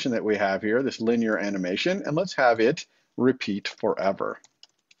animation that we have here, this linear animation, and let's have it repeat forever.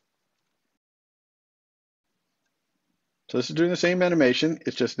 So this is doing the same animation,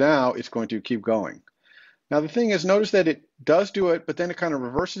 it's just now it's going to keep going. Now the thing is, notice that it does do it, but then it kind of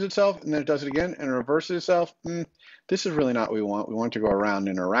reverses itself, and then it does it again, and it reverses itself. This is really not what we want. We want to go around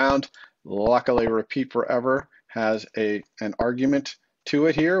and around. Luckily, repeat forever has an argument to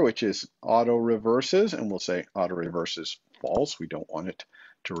it here, which is auto reverses, and we'll say auto reverses false. We don't want it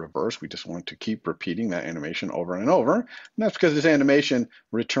to reverse. We just want to keep repeating that animation over and over. And that's because this animation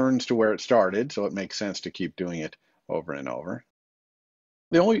returns to where it started, so it makes sense to keep doing it over and over.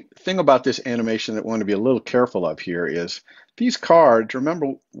 The only thing about this animation that we want to be a little careful of here is these cards,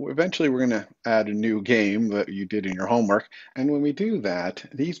 remember, eventually we're going to add a new game that you did in your homework. And when we do that,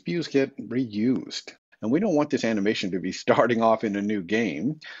 these views get reused. And we don't want this animation to be starting off in a new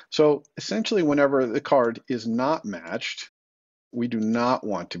game. So essentially, whenever the card is not matched, we do not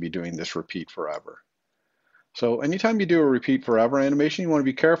want to be doing this repeat forever. So anytime you do a repeat forever animation, you want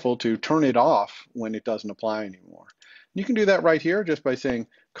to be careful to turn it off when it doesn't apply anymore. You can do that right here just by saying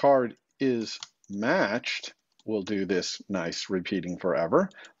card is matched. We'll do this nice repeating forever.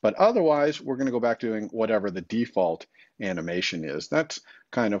 But otherwise, we're going to go back to doing whatever the default animation is. That's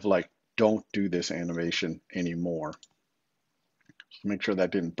kind of like don't do this animation anymore. Just make sure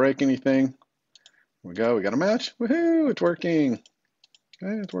that didn't break anything. Here we go. We got a match. Woohoo! It's working.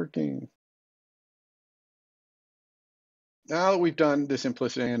 Okay, it's working. Now that we've done this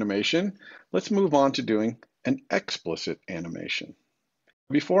implicit animation, let's move on to doing an explicit animation.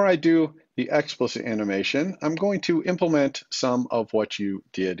 Before I do the explicit animation, I'm going to implement some of what you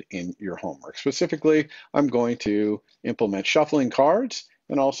did in your homework. Specifically, I'm going to implement shuffling cards,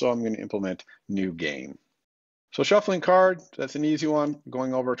 and also I'm going to implement new game. So shuffling card, that's an easy one.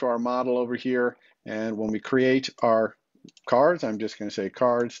 Going over to our model over here, and when we create our cards, I'm just going to say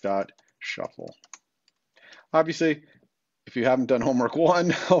cards.shuffle. Obviously, if you haven't done homework 1,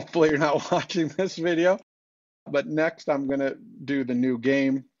 hopefully you're not watching this video. But next, I'm going to do the new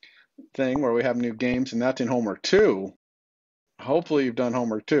game thing where we have new games, and that's in homework 2. Hopefully you've done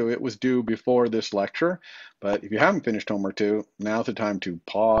homework 2. It was due before this lecture, but if you haven't finished homework 2, now's the time to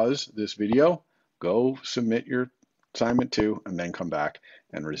pause this video, go submit your assignment 2, and then come back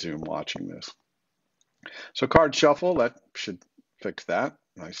and resume watching this. So card shuffle, that should fix that.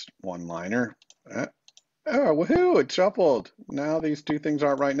 Nice one-liner. Oh, woohoo, it shuffled. Now these two things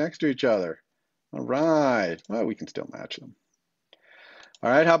aren't right next to each other. All right, well, we can still match them. All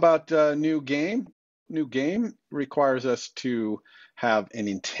right, how about new game? New game requires us to have an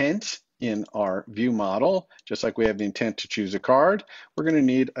intent in our view model. Just like we have the intent to choose a card, we're going to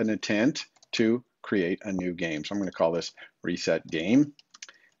need an intent to create a new game. So I'm going to call this reset game.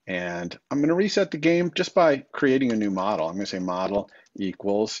 And I'm going to reset the game just by creating a new model. I'm going to say model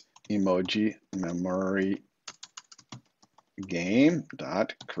equals emoji memory game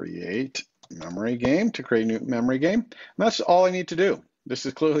dot create memory game to create a new memory game. And that's all I need to do. This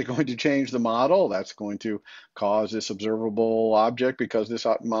is clearly going to change the model. That's going to cause this observable object because this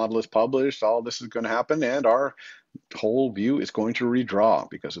model is published. All this is going to happen, and our whole view is going to redraw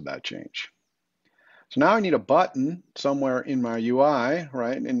because of that change. So now I need a button somewhere in my UI,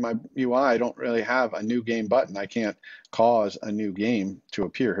 right? In my UI, I don't really have a new game button. I can't cause a new game to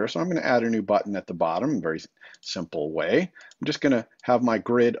appear here. So I'm going to add a new button at the bottom in a very simple way. I'm just going to have my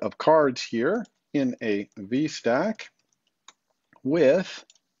grid of cards here in a VStack with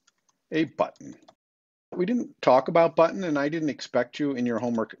a button. We didn't talk about button, and I didn't expect you in your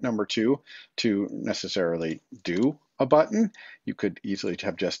homework number 2 to necessarily do a button. You could easily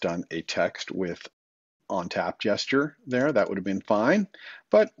have just done a text with on tap gesture there. That would have been fine.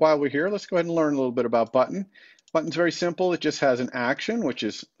 But while we're here, let's go ahead and learn a little bit about button. Button's very simple. It just has an action, which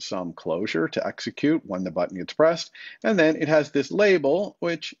is some closure to execute when the button gets pressed. And then it has this label,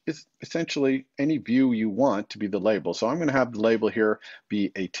 which is essentially any view you want to be the label. So I'm going to have the label here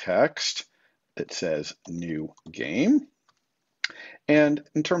be a text that says new game. And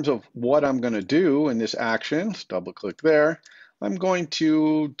in terms of what I'm going to do in this action, let's double click there. I'm going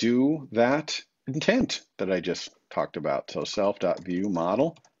to do that intent that I just talked about. So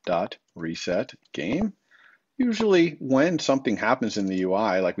self.viewModel.reset game. Usually when something happens in the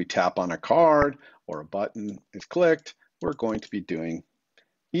UI, like we tap on a card or a button is clicked, we're going to be doing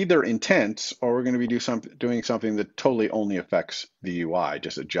either intents or we're going to be doing something that totally only affects the UI,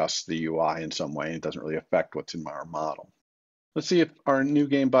 just adjusts the UI in some way. It doesn't really affect what's in our model. Let's see if our new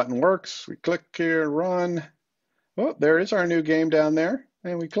game button works. We click here, run. Oh, there is our new game down there.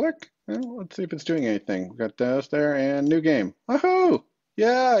 And we click. Well, let's see if it's doing anything. We've got those there and new game. Woohoo!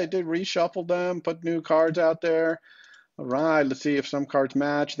 Yeah, I did reshuffle them, put new cards out there. All right, let's see if some cards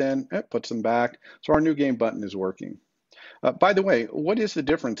match, then it puts them back. So our new game button is working. By the way, what is the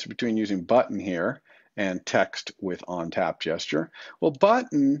difference between using button here and text with on tap gesture? Well,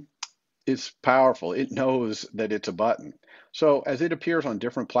 button is powerful. It knows that it's a button. So as it appears on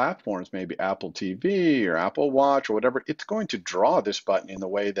different platforms, maybe Apple TV or Apple Watch or whatever, it's going to draw this button in the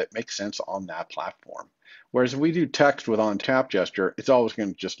way that makes sense on that platform. Whereas if we do text with on tap gesture, it's always going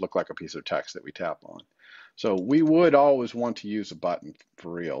to just look like a piece of text that we tap on. So we would always want to use a button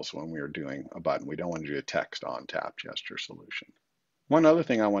for reals when we are doing a button. We don't want to do a text on tap gesture solution. One other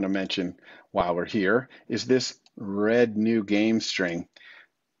thing I want to mention while we're here is this red new game string.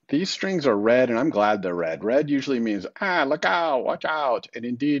 These strings are red, and I'm glad they're red. Red usually means, look out, watch out. And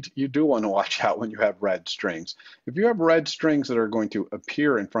indeed, you do want to watch out when you have red strings. If you have red strings that are going to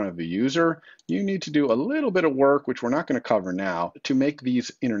appear in front of the user, you need to do a little bit of work, which we're not going to cover now, to make these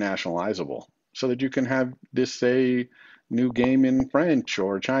internationalizable so that you can have this say new game in French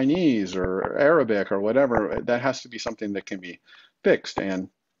or Chinese or Arabic or whatever. That has to be something that can be fixed. And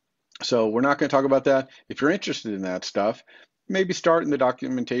so we're not going to talk about that. If you're interested in that stuff, maybe start in the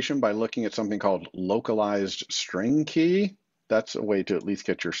documentation by looking at something called localized string key. That's a way to at least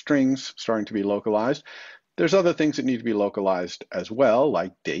get your strings starting to be localized. There's other things that need to be localized as well,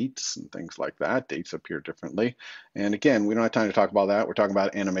 like dates and things like that. Dates appear differently. And again, we don't have time to talk about that. We're talking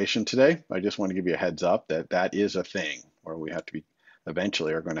about animation today. I just want to give you a heads up that that is a thing where we have to be,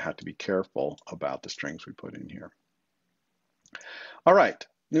 eventually are going to have to be careful about the strings we put in here. All right,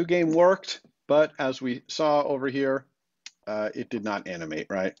 new game worked, but as we saw over here, it did not animate,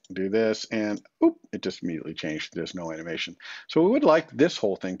 right? Do this and oop, it just immediately changed. There's no animation. So we would like this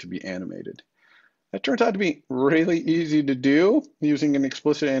whole thing to be animated. That turns out to be really easy to do using an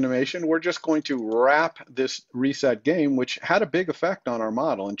explicit animation. We're just going to wrap this reset game, which had a big effect on our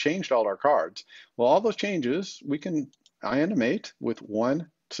model and changed all our cards. Well, all those changes we can animate with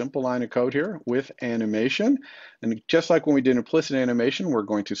one simple line of code here with animation. And just like when we did implicit animation, we're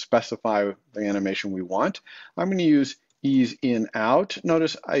going to specify the animation we want. I'm going to use ease in out.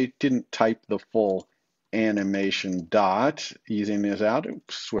 Notice I didn't type the full animation dot. Ease in is out.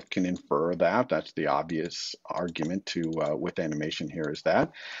 Swift can infer that. That's the obvious argument to with animation here is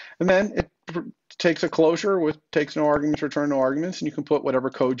that. And then it takes a closure with takes no arguments, return no arguments, and you can put whatever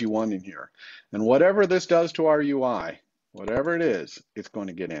code you want in here. And whatever this does to our UI, whatever it is, it's going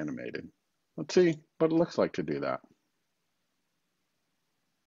to get animated. Let's see what it looks like to do that.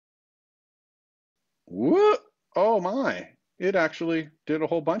 Whoa! Oh my, it actually did a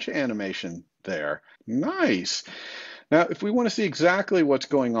whole bunch of animation there. Nice. Now, if we want to see exactly what's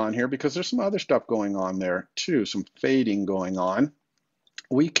going on here, because there's some other stuff going on there too, some fading going on,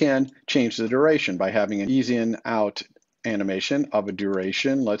 we can change the duration by having an ease in out animation of a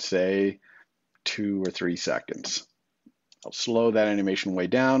duration, let's say 2 or 3 seconds. I'll slow that animation way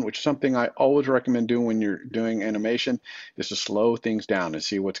down, which is something I always recommend doing when you're doing animation, is to slow things down and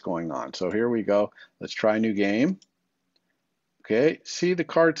see what's going on. So here we go. Let's try a new game. Okay, see the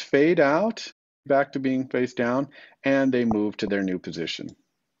cards fade out, back to being face down, and they move to their new position.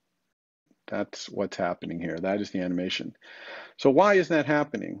 That's what's happening here. That is the animation. So why is that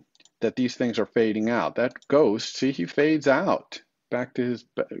happening, that these things are fading out? That ghost, see, he fades out back to his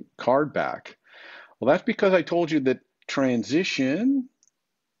card back. Well, that's because I told you that transition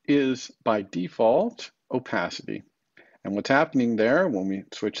is by default opacity. And what's happening there when we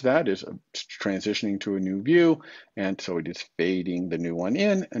switch that is transitioning to a new view. And so it is fading the new one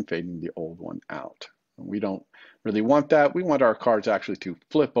in and fading the old one out. And we don't really want that. We want our cards actually to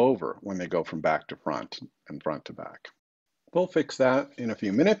flip over when they go from back to front and front to back. We'll fix that in a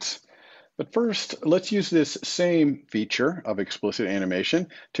few minutes. But first, let's use this same feature of explicit animation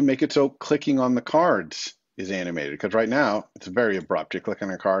to make it so clicking on the cards is animated, because right now it's very abrupt. You click on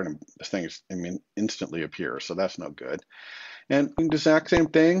a card and this thing is, instantly appears, so that's no good. And the exact same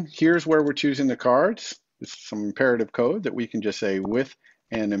thing, here's where we're choosing the cards. It's some imperative code that we can just say with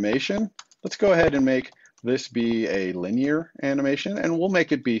animation. Let's go ahead and make this be a linear animation, and we'll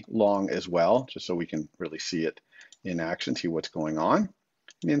make it be long as well, just so we can really see it in action, see what's going on.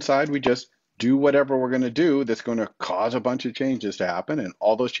 And inside we just do whatever we're going to do that's going to cause a bunch of changes to happen, and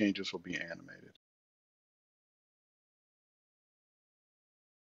all those changes will be animated.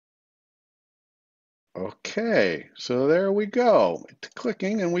 Okay, so there we go. It's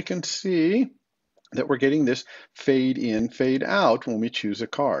clicking and we can see that we're getting this fade in, fade out when we choose a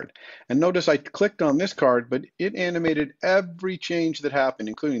card. And notice I clicked on this card, but it animated every change that happened,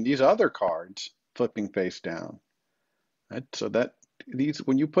 including these other cards flipping face down. Right? So that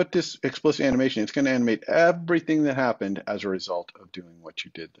when you put this explicit animation, it's going to animate everything that happened as a result of doing what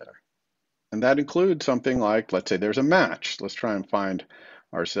you did there. And that includes something like, let's say there's a match. Let's try and find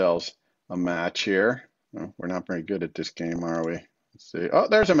ourselves a match here. Oh, we're not very good at this game, are we? Let's see. Oh,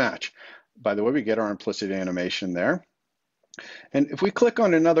 there's a match. By the way, we get our implicit animation there. And if we click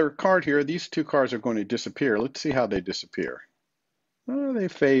on another card here, these two cards are going to disappear. Let's see how they disappear. Oh, they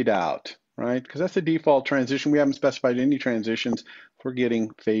fade out, right? Because that's the default transition. We haven't specified any transitions. We're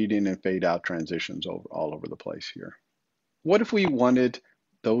getting fade in and fade out transitions all over the place here. What if we wanted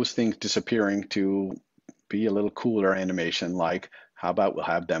those things disappearing to be a little cooler animation, like how about we'll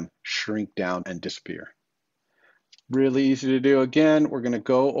have them shrink down and disappear? Really easy to do. Again, we're going to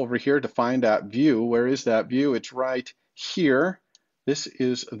go over here to find that view. Where is that view? It's right here. This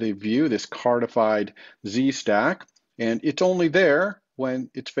is the view, this cardified Z stack, and it's only there when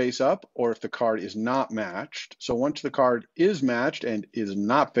it's face up or if the card is not matched. So once the card is matched and is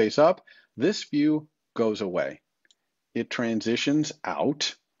not face up, this view goes away. It transitions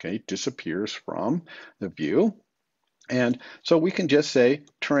out, okay, disappears from the view. And so we can just say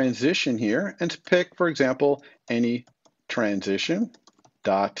transition here and pick, for example, any transition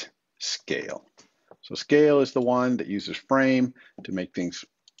dot scale. So scale is the one that uses frame to make things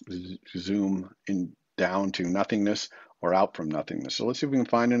zoom in down to nothingness or out from nothingness. So let's see if we can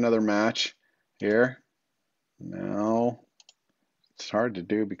find another match here. No, it's hard to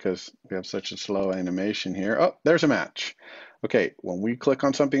do because we have such a slow animation here. Oh, there's a match. Okay, when we click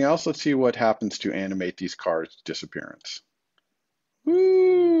on something else, let's see what happens to animate these cards' disappearance.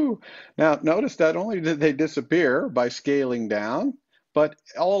 Woo! Now, notice that only did they disappear by scaling down, But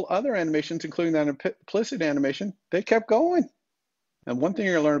all other animations, including that implicit animation, they kept going. And one thing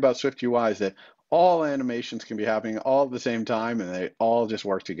you're going to learn about SwiftUI is that all animations can be happening all at the same time, and they all just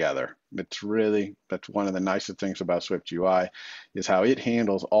work together. That's one of the nicest things about SwiftUI is how it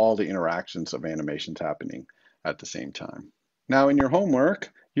handles all the interactions of animations happening at the same time. Now in your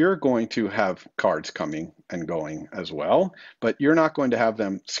homework, you're going to have cards coming and going as well, but you're not going to have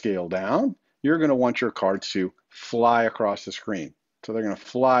them scale down. You're going to want your cards to fly across the screen. So they're going to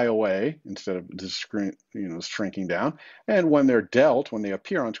fly away instead of the screen, shrinking down. And when they're dealt, when they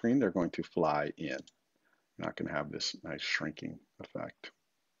appear on screen, they're going to fly in. You're not going to have this nice shrinking effect.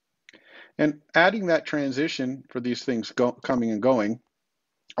 And adding that transition for these things coming and going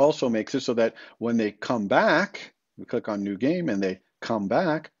also makes it so that when they come back, we click on New Game and they come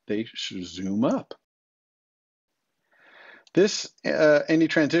back, they zoom up. This any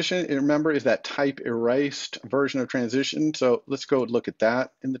transition, remember, is that type erased version of transition. So let's go look at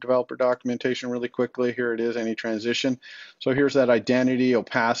that in the developer documentation really quickly. Here it is, any transition. So here's that identity,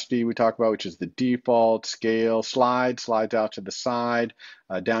 opacity we talked about, which is the default, scale, slides out to the side.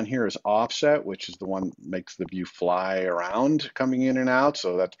 Down here is offset, which is the one that makes the view fly around coming in and out.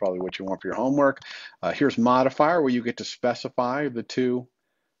 So that's probably what you want for your homework. Here's modifier, where you get to specify the two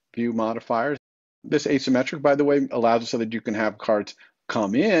view modifiers. This asymmetric, by the way, allows it so that you can have cards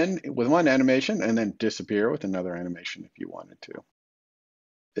come in with one animation and then disappear with another animation if you wanted to.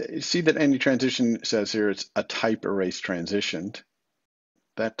 You see that any transition says here it's a type erase transitioned.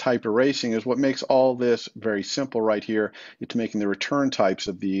 That type erasing is what makes all this very simple right here. It's making the return types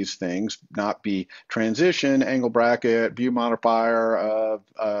of these things not be transition, angle bracket, view modifier,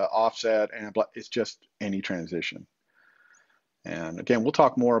 offset, and it's just any transition. And again, we'll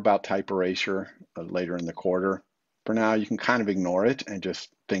talk more about type erasure later in the quarter. For now, you can kind of ignore it and just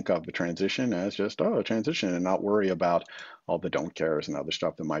think of the transition as just, a transition, and not worry about all the don't cares and other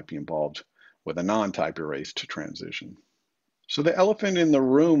stuff that might be involved with a non-type erased transition. So the elephant in the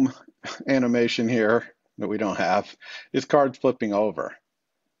room animation here that we don't have is cards flipping over.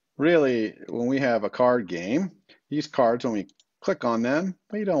 Really, when we have a card game, these cards, when we click on them,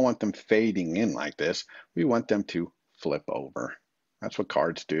 we don't want them fading in like this. We want them to flip over. That's what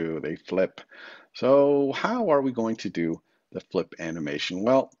cards do, they flip. So how are we going to do the flip animation?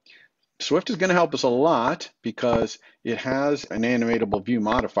 Well, Swift is going to help us a lot because it has an animatable view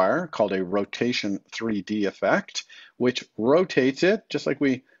modifier called a rotation 3D effect, which rotates it just like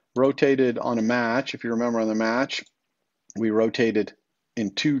we rotated on a match. If you remember on the match, we rotated in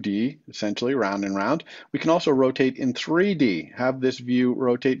 2D, essentially round and round. We can also rotate in 3D, have this view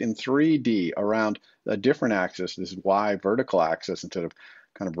rotate in 3D around a different axis, this Y vertical axis, instead of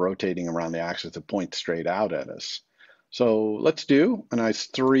kind of rotating around the axis that points straight out at us. So let's do a nice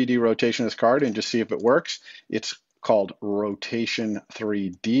 3D rotation of this card and just see if it works. It's called rotation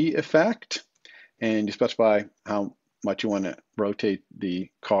 3D effect, and you specify how much you want to rotate the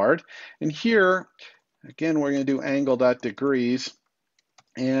card. And here, again, we're going to do angle.degrees.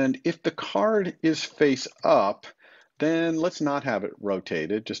 And if the card is face up, then let's not have it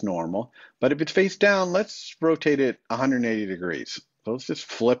rotated, just normal. But if it's face down, let's rotate it 180 degrees. So let's just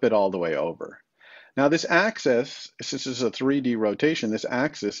flip it all the way over. Now this axis, since this is a 3D rotation, this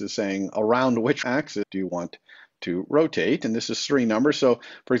axis is saying around which axis do you want to rotate, and this is 3 numbers. So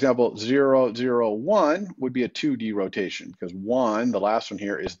for example, 0, 0, 1 would be a 2D rotation because 1, the last one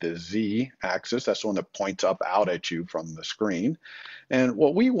here, is the Z axis. That's the one that points up out at you from the screen. And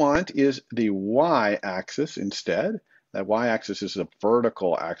what we want is the Y axis instead. That Y axis is a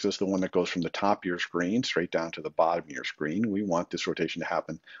vertical axis, the one that goes from the top of your screen straight down to the bottom of your screen. We want this rotation to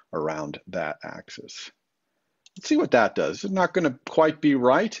happen around that axis. Let's see what that does. It's not going to quite be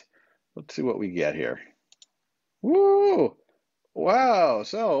right. Let's see what we get here. Woo! Wow,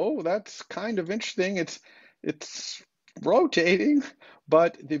 so that's kind of interesting. It's rotating,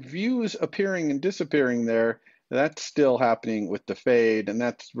 but the views appearing and disappearing there, that's still happening with the fade, and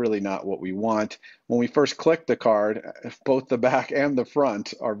that's really not what we want. When we first click the card, both the back and the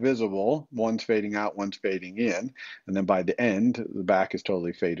front are visible. One's fading out, one's fading in, and then by the end, the back is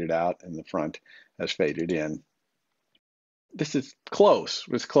totally faded out and the front has faded in. This is close.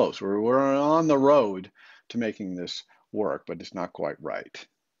 It's close. We're on the road to making this work, but it's not quite right.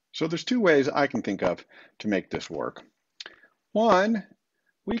 So there's 2 ways I can think of to make this work. One,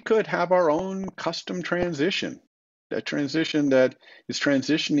 we could have our own custom transition, a transition that is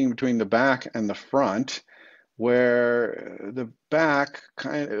transitioning between the back and the front, where the back,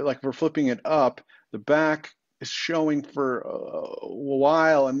 kind of like we're flipping it up, the back is showing for a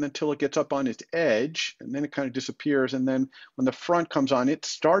while and until it gets up on its edge, and then it kind of disappears, and then when the front comes on, it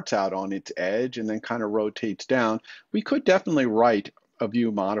starts out on its edge and then kind of rotates down. We could definitely write a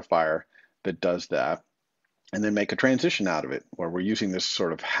view modifier that does that, and then make a transition out of it, where we're using this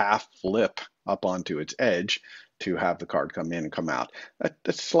sort of half flip up onto its edge to have the card come in and come out.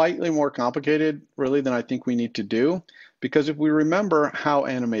 That's slightly more complicated, really, than I think we need to do, because if we remember how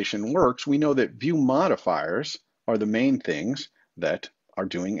animation works, we know that view modifiers are the main things that are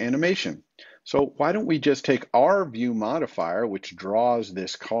doing animation. So why don't we just take our view modifier, which draws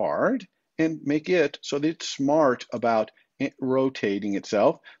this card, and make it so that it's smart about rotating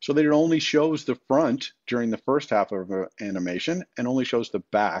itself so that it only shows the front during the first half of an animation and only shows the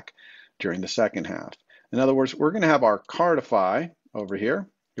back during the second half. In other words, we're going to have our Cardify over here.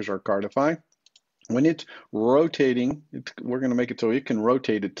 Here's our Cardify. When it's rotating, we're going to make it so it can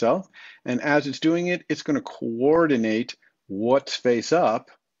rotate itself. And as it's doing it, it's going to coordinate what's face up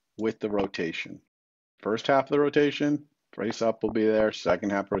with the rotation. First half of the rotation, face up will be there.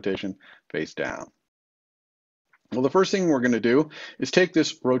 Second half rotation, face down. Well, the first thing we're going to do is take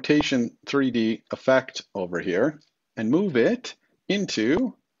this rotation 3D effect over here and move it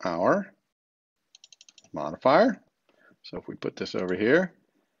into our modifier. So if we put this over here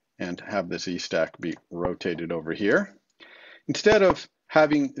and have this E-stack be rotated over here, instead of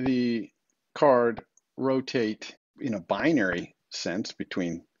having the card rotate in a binary sense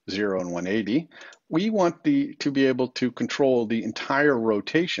between 0 and 180, we want to be able to control the entire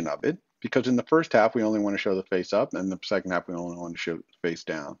rotation of it, because in the first half we only want to show the face up, and the second half we only want to show the face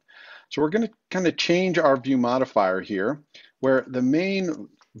down. So we're going to kind of change our view modifier here, where the main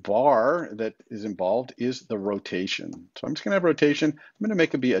var that is involved is the rotation. So I'm just going to have rotation. I'm going to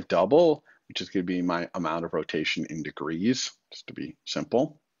make it be a double, which is going to be my amount of rotation in degrees, just to be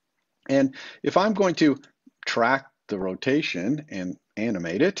simple. And if I'm going to track the rotation and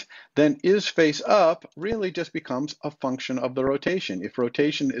animate it, then is face up really just becomes a function of the rotation. If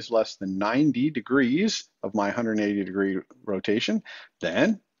rotation is less than 90 degrees of my 180 degree rotation,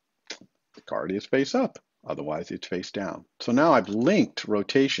 then the card is face up. Otherwise, it's face down. So now I've linked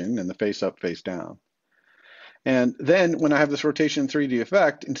rotation and the face up, face down. And then when I have this rotation 3D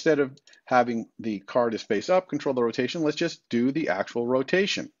effect, instead of having the card is face up, control the rotation, let's just do the actual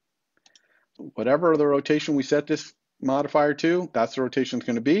rotation. Whatever the rotation we set this modifier to, that's the rotation it's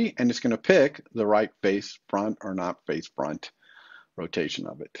going to be, and it's going to pick the right face front or not face front rotation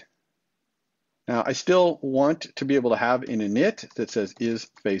of it. Now, I still want to be able to have an init that says is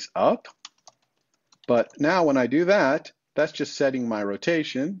face up, but now when I do that, that's just setting my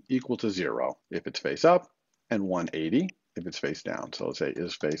rotation equal to 0 if it's face up and 180 if it's face down. So let's say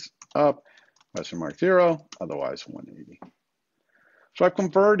is face up, question mark 0, otherwise 180. So I've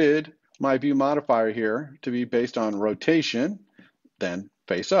converted my view modifier here to be based on rotation, then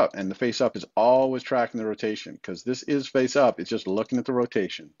face up. And the face up is always tracking the rotation, because this is face up. It's just looking at the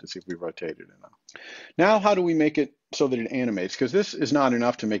rotation to see if we rotated it enough. Now, how do we make it so that it animates? Because this is not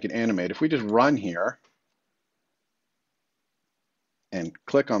enough to make it animate. If we just run here and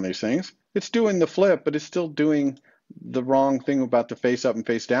click on these things, it's doing the flip, but it's still doing the wrong thing about the face up and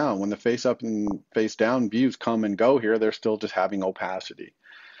face down. When the face up and face down views come and go here, they're still just having opacity.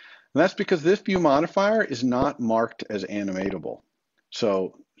 And that's because this view modifier is not marked as animatable.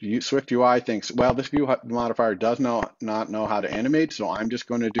 So SwiftUI thinks, well, this view modifier does not know how to animate, so I'm just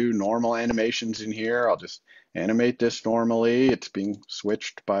going to do normal animations in here. I'll just animate this normally. It's being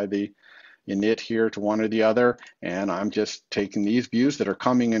switched by the init here to one or the other, and I'm just taking these views that are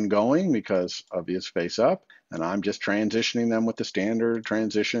coming and going because of his face up, and I'm just transitioning them with the standard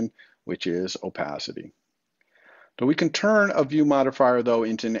transition, which is opacity. So we can turn a view modifier, though,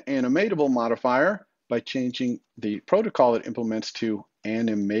 into an animatable modifier by changing the protocol it implements to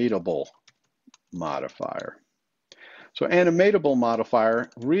animatable modifier. So animatable modifier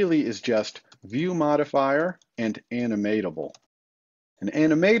really is just view modifier and animatable. And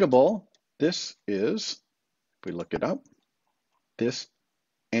animatable, this is, if we look it up, this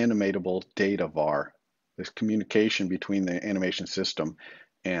animatable data var, this communication between the animation system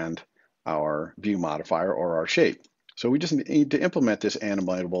and our view modifier or our shape. So we just need to implement this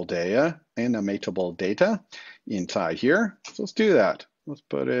animatable data inside here. So let's do that. Let's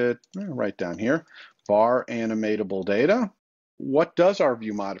put it right down here. Var animatable data. What does our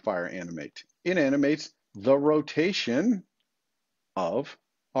view modifier animate? It animates the rotation of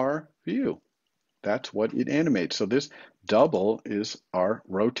our view. That's what it animates. So this double is our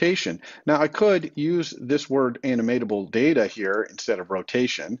rotation. Now I could use this word animatable data here instead of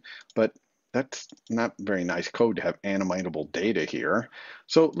rotation, but that's not very nice code to have animatable data here.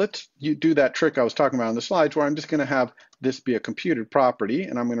 So let's do that trick I was talking about on the slides, where I'm just going to have this be a computed property,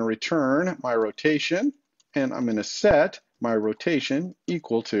 and I'm going to return my rotation, and I'm going to set my rotation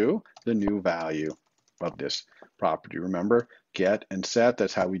equal to the new value. of this property. Remember, get and set,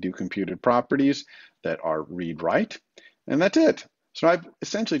 that's how we do computed properties that are read-write. And that's it. So I've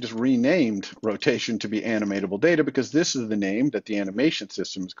essentially just renamed rotation to be animatable data because this is the name that the animation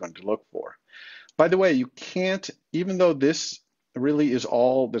system is going to look for. By the way, you can't, even though this really is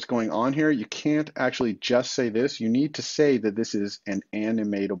all that's going on here, you can't actually just say this. You need to say that this is an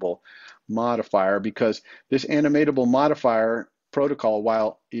animatable modifier because this animatable modifier protocol,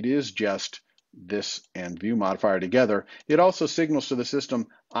 while it is just this and ViewModifier together, it also signals to the system,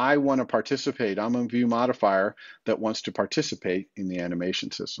 I want to participate. I'm a ViewModifier that wants to participate in the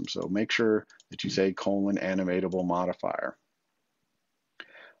animation system. So make sure that you say :animatable modifier. All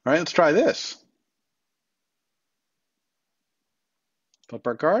right, let's try this. Flip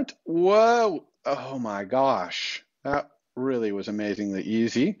our cards. Whoa, oh my gosh. That really was amazingly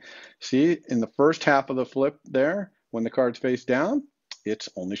easy. See, in the first half of the flip there, when the card's face down, it's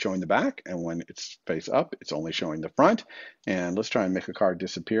only showing the back, and when it's face up, it's only showing the front. And let's try and make a card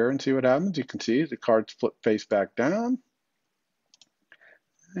disappear and see what happens. You can see the cards flip face back down.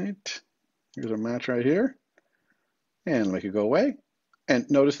 Right. Here's our match right here. And make it go away. And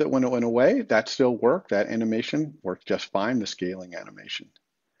notice that when it went away, that still worked. That animation worked just fine, the scaling animation.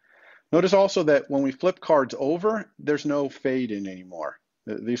 Notice also that when we flip cards over, there's no fade in anymore.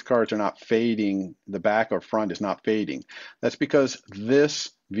 These cards are not fading, the back or front is not fading. That's because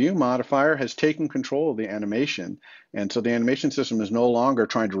this ViewModifier has taken control of the animation, and so the animation system is no longer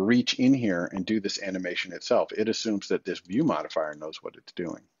trying to reach in here and do this animation itself. It assumes that this ViewModifier knows what it's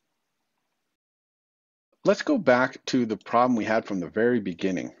doing. Let's go back to the problem we had from the very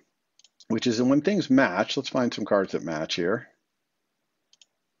beginning, which is that when things match, let's find some cards that match here.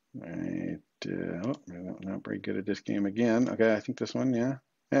 Right. Oh, not very good at this game again. Okay, I think this one, yeah.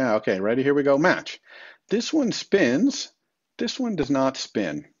 Yeah, okay, ready? Here we go, match. This one spins. This one does not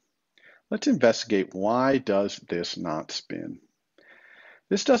spin. Let's investigate why does this not spin.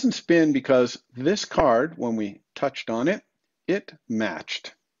 This doesn't spin because this card, when we touched on it, it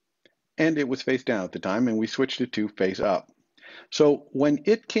matched. And it was face down at the time, and we switched it to face up. So when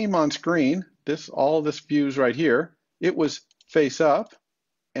it came on screen, all this views right here, it was face up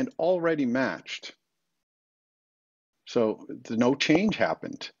and already matched. So no change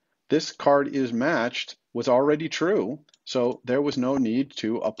happened. This card is matched was already true, so there was no need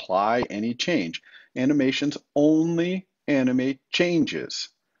to apply any change. Animations only animate changes.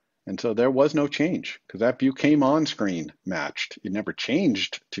 And so there was no change because that view came on screen matched. It never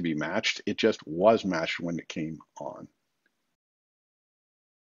changed to be matched. It just was matched when it came on.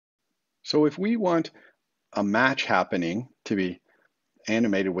 So if we want a match happening to be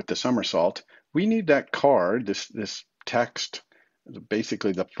animated with the somersault, we need that card, this text,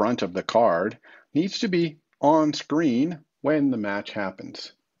 basically the front of the card, needs to be on screen when the match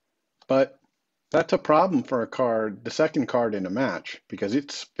happens. But that's a problem for a card, the second card in a match, because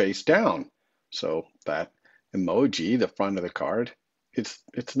it's face down. So that emoji, the front of the card,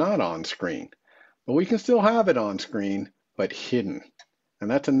 it's not on screen. But we can still have it on screen, but hidden. And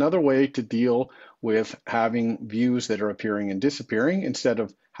that's another way to deal with having views that are appearing and disappearing instead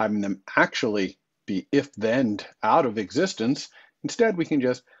of having them actually be if-then'd out of existence. Instead, we can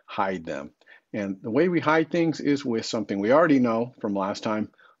just hide them. And the way we hide things is with something we already know from last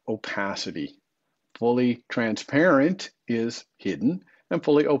time, opacity. Fully transparent is hidden, and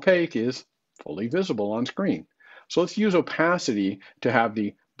fully opaque is fully visible on screen. So let's use opacity to have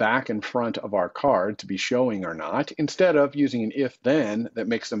the back and front of our card to be showing or not, instead of using an if-then that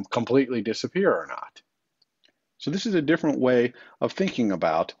makes them completely disappear or not. So this is a different way of thinking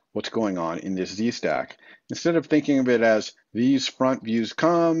about what's going on in this Z-stack. Instead of thinking of it as these front views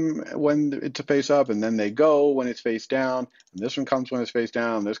come when it's a face up and then they go when it's face down, and this one comes when it's face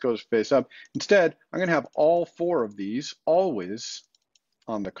down, this goes face up. Instead, I'm going to have all four of these always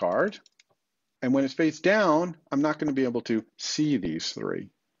on the card. And when it's face down, I'm not going to be able to see these three.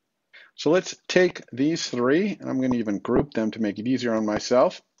 So let's take these three, and I'm going to even group them to make it easier on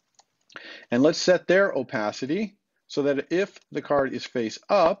myself. And let's set their opacity so that if the card is face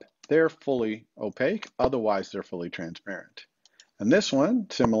up, they're fully opaque, otherwise they're fully transparent. And this one,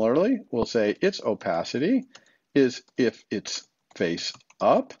 similarly, we'll say its opacity is if it's face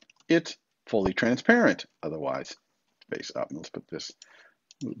up, it's fully transparent, otherwise face up. And let's put this,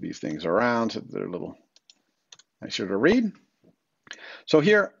 move these things around so they're a little nicer to read. So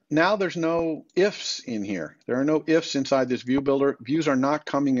here, now there's no ifs in here. There are no ifs inside this view builder. Views are not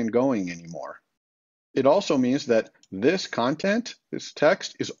coming and going anymore. It also means that this content, this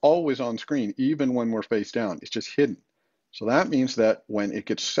text, is always on screen, even when we're face down. It's just hidden. So that means that when it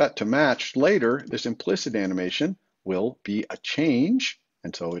gets set to match later, this implicit animation will be a change,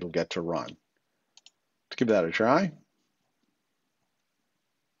 and so it'll get to run. Let's give that a try.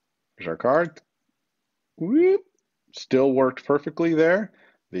 Here's our card. Whoop. Still worked perfectly there.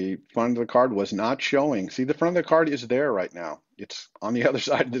 The front of the card was not showing. See, the front of the card is there right now. It's on the other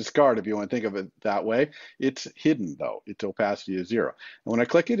side of this card, if you want to think of it that way. It's hidden, though. Its opacity is 0. And when I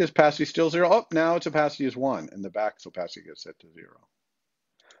click it, its opacity is still 0. Oh, now its opacity is 1, and the back's opacity gets set to 0.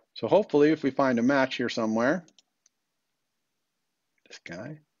 So hopefully, if we find a match here somewhere, this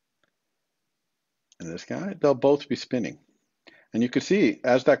guy and this guy, they'll both be spinning. And you can see,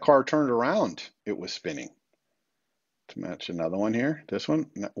 as that card turned around, it was spinning. To match another one here, this one,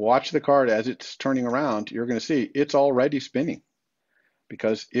 watch the card as it's turning around. You're going to see it's already spinning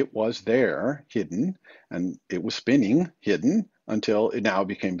because it was there hidden, and it was spinning hidden until it now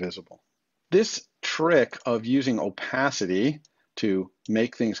became visible. This trick of using opacity to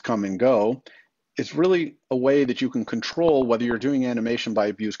make things come and go is really a way that you can control whether you're doing animation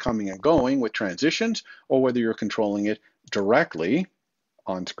by views coming and going with transitions, or whether you're controlling it directly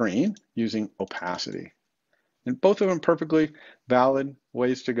on screen using opacity. And both of them perfectly valid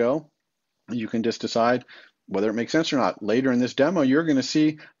ways to go. You can just decide whether it makes sense or not. Later in this demo, you're going to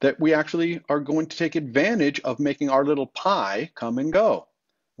see that we actually are going to take advantage of making our little pie come and go.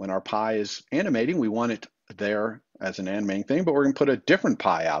 When our pie is animating, we want it there as an animating thing, but we're going to put a different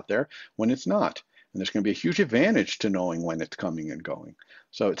pie out there when it's not. And there's going to be a huge advantage to knowing when it's coming and going.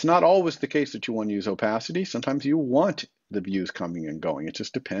 So it's not always the case that you want to use opacity. Sometimes you want the views coming and going. It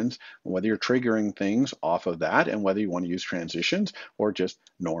just depends on whether you're triggering things off of that and whether you want to use transitions or just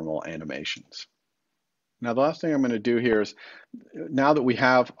normal animations. Now, the last thing I'm going to do here is, now that we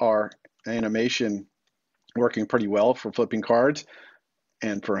have our animation working pretty well for flipping cards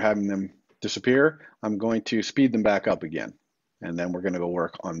and for having them disappear, I'm going to speed them back up again. And then we're going to go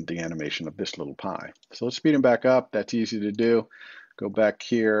work on the animation of this little pie. So let's speed them back up. That's easy to do. Go back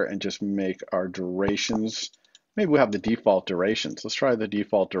here and just make our durations. Maybe we'll have the default durations. Let's try the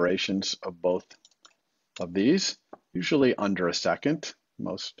default durations of both of these. Usually under a second,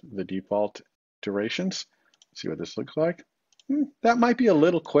 most of the default durations. Let's see what this looks like. That might be a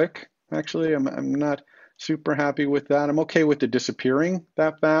little quick. Actually, I'm not super happy with that. I'm okay with the disappearing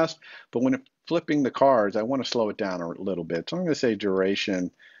that fast, but when it's flipping the cards, I want to slow it down a little bit. So I'm going to say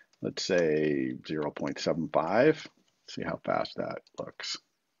duration, let's say 0.75. See how fast that looks.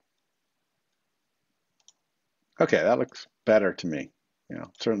 Okay, that looks better to me. You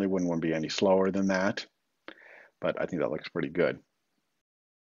know, certainly wouldn't want to be any slower than that, but I think that looks pretty good.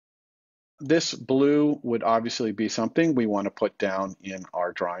 This blue would obviously be something we want to put down in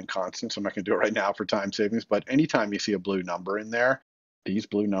our drawing constants. I'm not going to do it right now for time savings, but anytime you see a blue number in there, these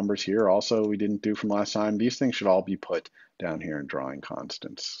blue numbers here also we didn't do from last time, these things should all be put down here in drawing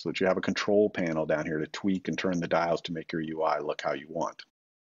constants so that you have a control panel down here to tweak and turn the dials to make your UI look how you want.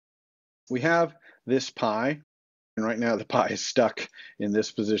 We have this pie, and right now the pie is stuck in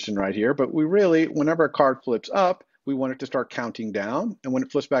this position right here, but we really, whenever a card flips up, we want it to start counting down, and when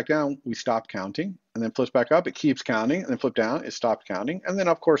it flips back down, we stop counting, and then flips back up, it keeps counting, and then flip down, it stops counting, and then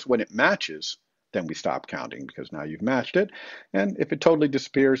of course when it matches, then we stop counting because now you've matched it. And if it totally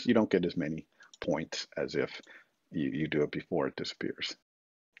disappears, you don't get as many points as if you do it before it disappears.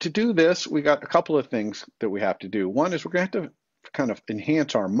 To do this, we got a couple of things that we have to do. One is we're going to have to kind of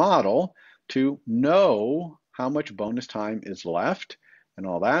enhance our model to know how much bonus time is left and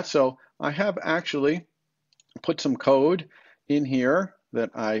all that. So I have actually put some code in here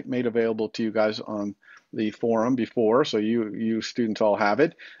that I made available to you guys on the forum before, so you students all have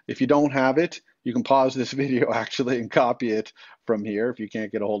it. If you don't have it, you can pause this video actually and copy it from here if you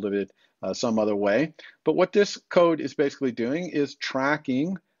can't get a hold of it some other way. But what this code is basically doing is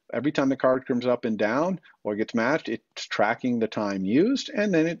tracking every time the card comes up and down or gets matched, it's tracking the time used,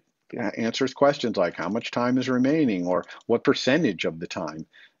 and then it answers questions like how much time is remaining or what percentage of the time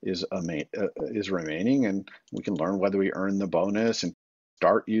is remaining, and we can learn whether we earn the bonus and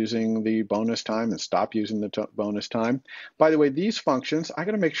start using the bonus time and stop using the bonus time. By the way, these functions, I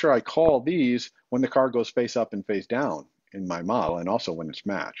got to make sure I call these when the card goes face up and face down in my model, and also when it's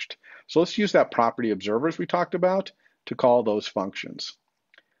matched. So let's use that property observers we talked about to call those functions.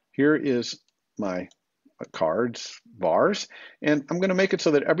 Here is my cards, vars, and I'm going to make it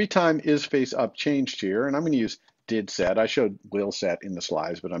so that every time is face up changed here, and I'm going to use did set. I showed will set in the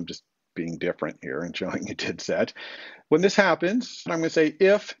slides, but I'm just being different here and showing you did set. When this happens, I'm going to say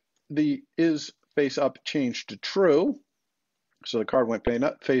if the is face up changed to true, so the card went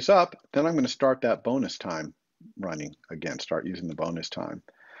face up, then I'm going to start that bonus time running again, start using the bonus time.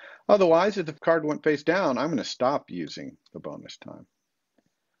 Otherwise, if the card went face down, I'm going to stop using the bonus time.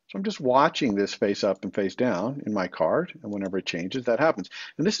 So I'm just watching this face up and face down in my card, and whenever it changes, that happens.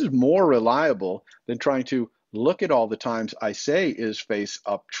 And this is more reliable than trying to look at all the times I say is face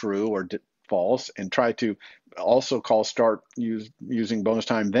up true or false and try to also call start using bonus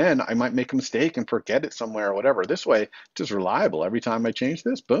time. Then I might make a mistake and forget it somewhere or whatever. This way, it's just reliable. Every time I change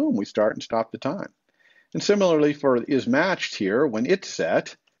this, boom, we start and stop the time. And similarly for is matched here, when it's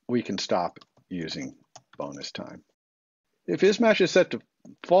set, we can stop using bonus time. If is match is set to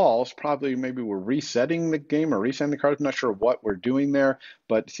false, probably maybe we're resetting the game or resetting the cards. I'm not sure what we're doing there,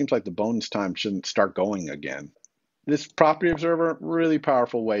 but it seems like the bonus time shouldn't start going again. This property observer, really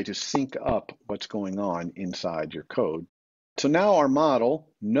powerful way to sync up what's going on inside your code. So now our model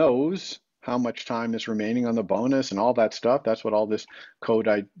knows how much time is remaining on the bonus and all that stuff. That's what all this code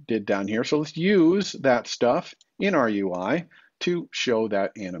I did down here. So let's use that stuff in our UI to show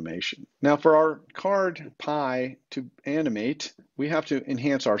that animation. Now for our card pie to animate, we have to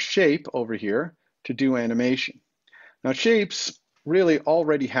enhance our shape over here to do animation. Now shapes really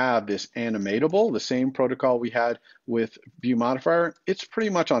already have this animatable, the same protocol we had with ViewModifier. It's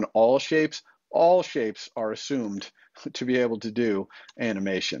pretty much on all shapes. All shapes are assumed to be able to do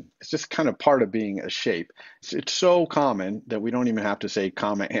animation. It's just kind of part of being a shape. It's so common that we don't even have to say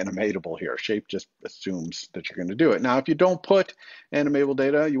comma animatable here. Shape just assumes that you're going to do it. Now, if you don't put animatable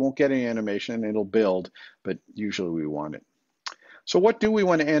data, you won't get any animation. It'll build, but usually we want it. So what do we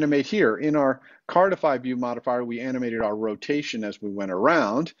want to animate here? In our Cardify ViewModifier, we animated our rotation as we went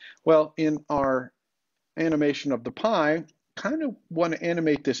around. Well, in our animation of the pie, kind of want to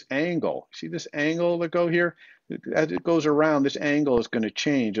animate this angle. See this angle that go here? As it goes around, this angle is going to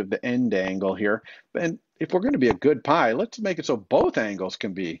change of the end angle here. And if we're going to be a good pie, let's make it so both angles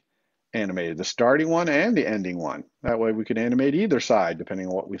can be animated, the starting one and the ending one. That way we could animate either side depending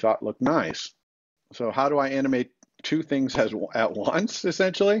on what we thought looked nice. So how do I animate two things at once,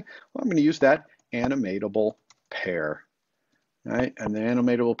 essentially? Well, I'm going to use that animatable pair. Right? And the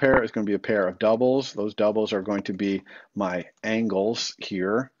animatable pair is going to be a pair of doubles. Those doubles are going to be my angles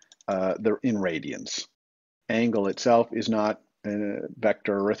here. They're in radians. Angle itself is not a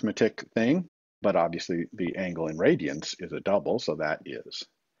vector arithmetic thing, but obviously the angle in radians is a double, so that is.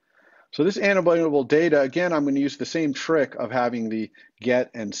 So this animatable data, again, I'm going to use the same trick of having the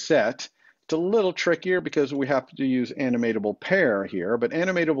get and set. It's a little trickier because we have to use animatable pair here, but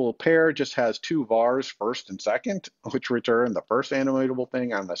animatable pair just has two vars, first and second, which return the first animatable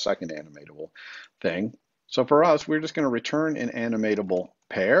thing and the second animatable thing. So for us, we're just going to return an animatable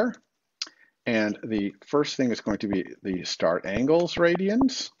pair. And the first thing is going to be the start angles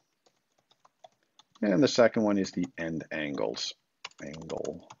radians. And the second one is the end angles,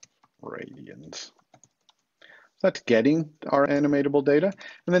 angle radians. That's getting our animatable data.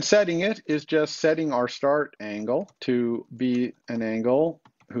 And then setting it is just setting our start angle to be an angle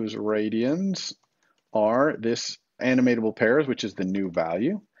whose radians are this animatable pairs, which is the new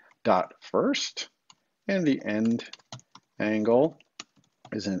value, dot first. And the end angle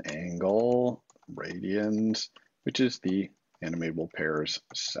is an angle radians, which is the animatable pairs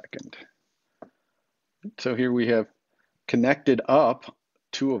second. So here we have connected up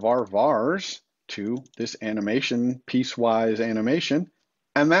two of our vars to this animation, piecewise animation,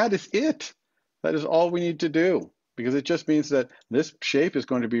 and that is it. That is all we need to do, because it just means that this shape is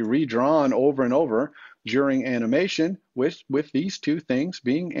going to be redrawn over and over during animation with these two things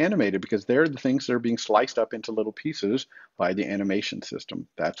being animated, because they're the things that are being sliced up into little pieces by the animation system.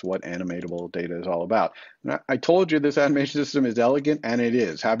 That's what animatable data is all about. And I told you this animation system is elegant, and it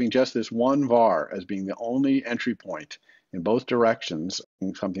is. Having just this one var as being the only entry point in both directions,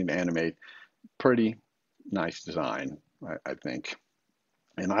 something to animate, pretty nice design, I think.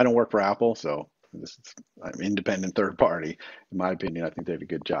 And I don't work for Apple, so I'm an independent third party. In my opinion, I think they did a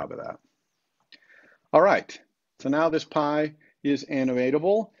good job of that. All right, so now this pie is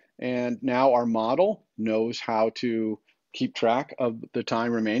animatable, and now our model knows how to keep track of the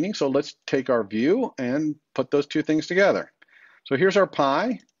time remaining. So let's take our view and put those two things together. So here's our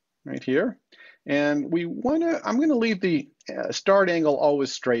pie right here. And I'm going to leave the start angle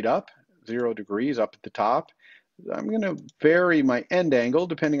always straight up, 0 degrees up at the top. I'm going to vary my end angle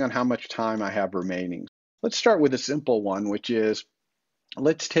depending on how much time I have remaining. Let's start with a simple one, which is,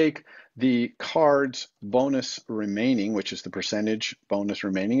 let's take the card's bonus remaining, which is the percentage bonus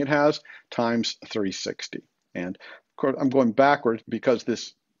remaining it has, times 360. And of course, I'm going backwards because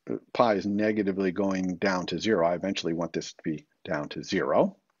this pie is negatively going down to 0. I eventually want this to be down to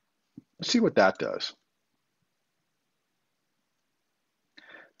 0. Let's see what that does.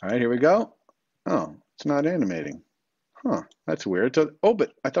 All right, here we go. Oh, it's not animating. Huh, that's weird. So, oh,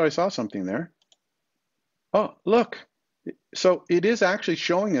 but I thought I saw something there. Oh, look, So it is actually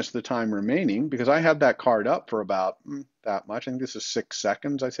showing us the time remaining because I had that card up for about that much. I think this is 6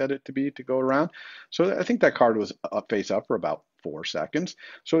 seconds I set it to be to go around. So I think that card was up face up for about 4 seconds.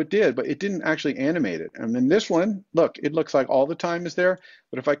 So it did, but it didn't actually animate it. And then this one, look, it looks like all the time is there.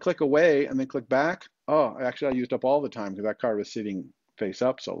 But if I click away and then click back, oh, actually I used up all the time because that card was sitting face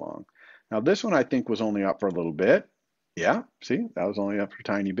up so long. Now this one I think was only up for a little bit. Yeah, see, that was only up for a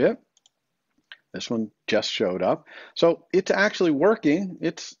tiny bit. This one just showed up. So it's actually working.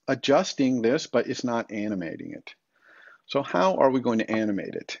 It's adjusting this, but it's not animating it. So how are we going to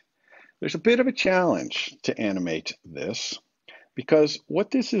animate it? There's a bit of a challenge to animate this because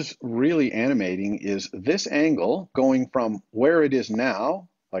what this is really animating is this angle going from where it is now,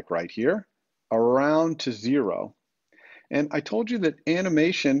 like right here, around to 0. And I told you that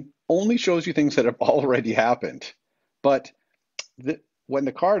animation only shows you things that have already happened. But when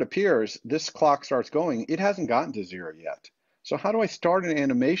the card appears, this clock starts going, it hasn't gotten to 0 yet. So how do I start an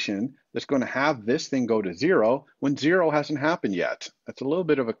animation that's going to have this thing go to 0 when 0 hasn't happened yet? That's a little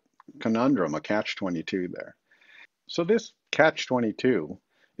bit of a conundrum, a catch-22 there. So this catch-22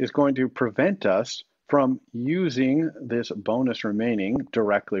 is going to prevent us from using this bonus remaining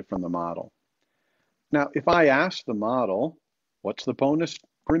directly from the model. Now, if I ask the model, what's the bonus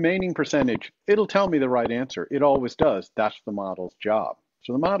remaining percentage? It'll tell me the right answer. It always does. That's the model's job.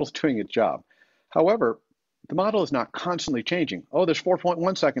 So the model's doing its job. However, the model is not constantly changing. Oh, there's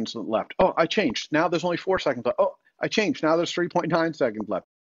 4.1 seconds left. Oh, I changed. Now there's only 4 seconds left. Oh, I changed. Now there's 3.9 seconds left.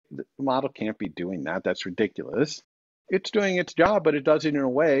 The model can't be doing that. That's ridiculous. It's doing its job, but it does it in a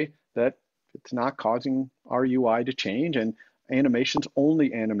way that it's not causing our UI to change, and animations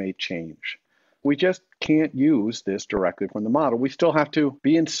only animate change. We just can't use this directly from the model. We still have to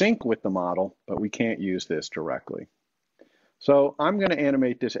be in sync with the model, but we can't use this directly. So I'm going to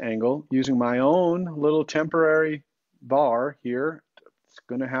animate this angle using my own little temporary bar here. It's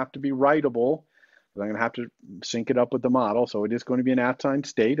going to have to be writable. I'm going to have to sync it up with the model. So it is going to be an @sign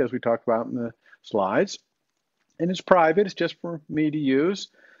state, as we talked about in the slides. And it's private. It's just for me to use.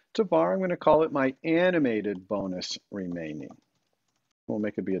 It's a var. I'm going to call it my animated bonus remaining. We'll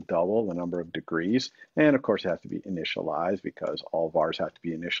make it be a double, the number of degrees. And of course, it has to be initialized because all vars have to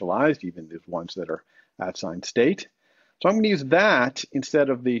be initialized, even the ones that are @sign state. So I'm going to use that instead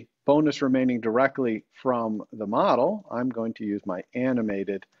of the bonus remaining directly from the model. I'm going to use my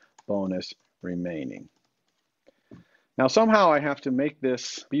animated bonus remaining. Now, somehow I have to make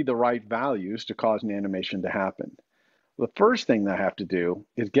this be the right values to cause an animation to happen. The first thing that I have to do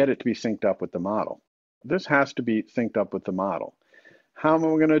is get it to be synced up with the model. This has to be synced up with the model. How am I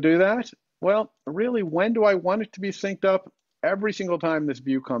going to do that? Well, really, when do I want it to be synced up? Every single time this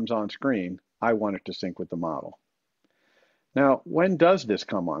view comes on screen, I want it to sync with the model. Now, when does this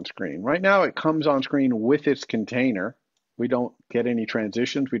come on screen? Right now, it comes on screen with its container. We don't get any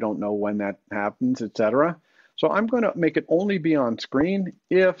transitions. We don't know when that happens, etc. So I'm going to make it only be on screen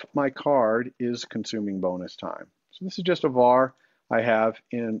if my card is consuming bonus time. So this is just a var I have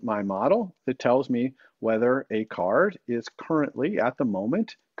in my model that tells me whether a card is currently, at the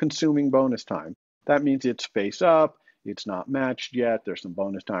moment, consuming bonus time. That means it's face up, it's not matched yet, there's some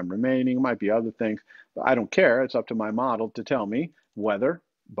bonus time remaining, it might be other things, but I don't care. It's up to my model to tell me whether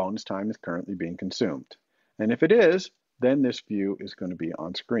bonus time is currently being consumed. And if it is, then this view is going to be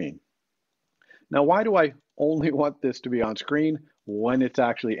on screen. Now, why do I only want this to be on screen when it's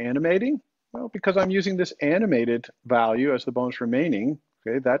actually animating? Well, because I'm using this animated value as the bonus remaining.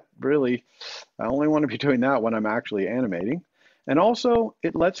 Okay, that really, I only want to be doing that when I'm actually animating. And also,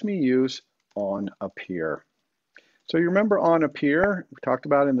 it lets me use onAppear. So you remember onAppear, we talked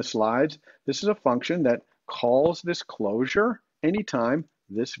about in the slides. This is a function that calls this closure anytime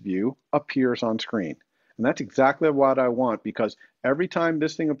this view appears on screen. And that's exactly what I want, because every time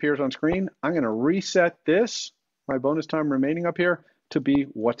this thing appears on screen, I'm going to reset this, my bonus time remaining up here, to be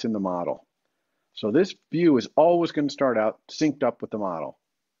what's in the model. So this view is always going to start out synced up with the model.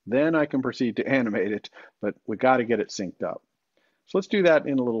 Then I can proceed to animate it, but we got to get it synced up. So let's do that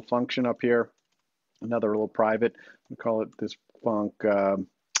in a little function up here. Another little private. We call it this func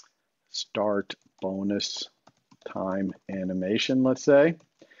start bonus time animation, let's say.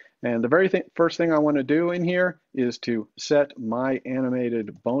 And the very first thing I want to do in here is to set my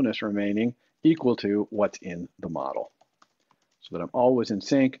animated bonus remaining equal to what's in the model, so that I'm always in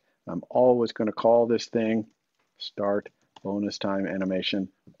sync. I'm always going to call this thing start bonus time animation.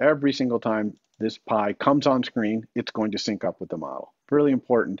 Every single time this pie comes on screen, it's going to sync up with the model. Really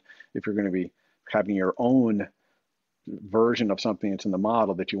important if you're going to be having your own version of something that's in the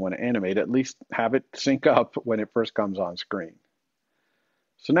model that you want to animate, at least have it sync up when it first comes on screen.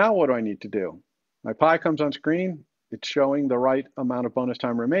 So now what do I need to do? My pie comes on screen. It's showing the right amount of bonus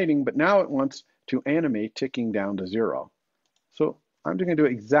time remaining, but now it wants to animate ticking down to 0. So I'm just going to do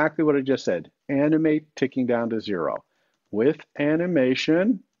exactly what I just said. Animate ticking down to 0. With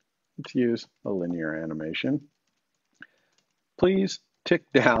animation, let's use a linear animation. Please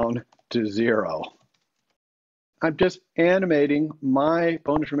tick down to 0. I'm just animating my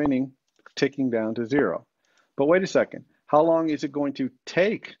bonus remaining ticking down to 0. But wait a second. How long is it going to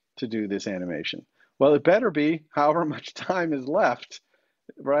take to do this animation? Well, it better be however much time is left,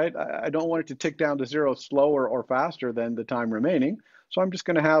 right? I don't want it to tick down to 0 slower or faster than the time remaining. So I'm just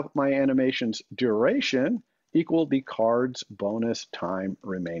going to have my animation's duration equal the card's bonus time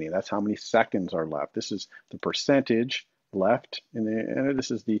remaining. That's how many seconds are left. This is the percentage left, and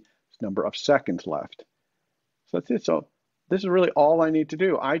this is the number of seconds left. So that's it. So this is really all I need to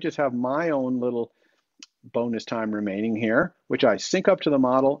do. I just have my own little bonus time remaining here, which I sync up to the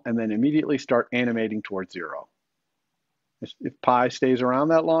model and then immediately start animating towards 0. If pi stays around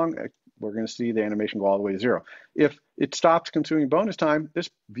that long, we're going to see the animation go all the way to 0. If it stops consuming bonus time, this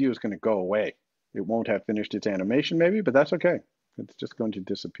view is going to go away. It won't have finished its animation maybe, but that's okay. It's just going to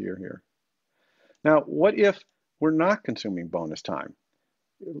disappear here. Now, what if we're not consuming bonus time?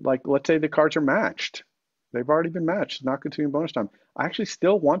 Like, let's say the cards are matched. They've already been matched, not consuming bonus time. I actually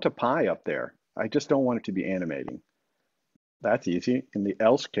still want a pi up there. I just don't want it to be animating. That's easy. In the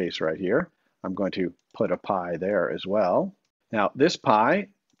else case right here, I'm going to put a pi there as well. Now, this pi,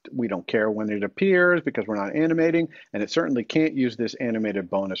 we don't care when it appears because we're not animating, and it certainly can't use this animated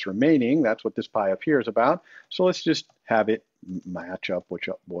bonus remaining. That's what this pi up here is about. So let's just have it match up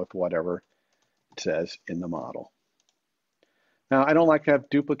with whatever it says in the model. Now, I don't like to have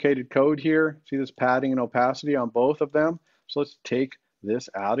duplicated code here. See this padding and opacity on both of them? So let's take this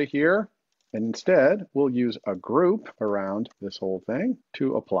out of here. And instead, we'll use a group around this whole thing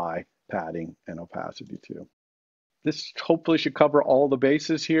to apply padding and opacity to. This hopefully should cover all the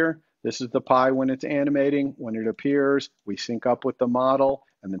bases here. This is the pi when it's animating. When it appears, we sync up with the model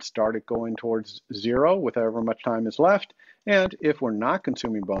and then start it going towards 0 with however much time is left. And if we're not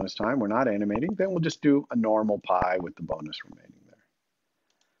consuming bonus time, we're not animating, then we'll just do a normal pi with the bonus remaining there.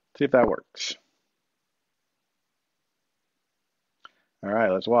 See if that works. All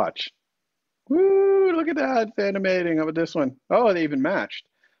right, let's watch. Woo, look at that, it's animating. How about this one? Oh, they even matched.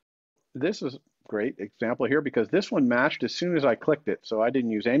 This is a great example here because this one matched as soon as I clicked it, so I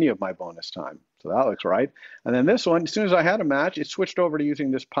didn't use any of my bonus time. So that looks right. And then this one, as soon as I had a match, it switched over to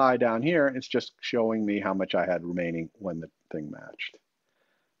using this pi down here. It's just showing me how much I had remaining when the thing matched.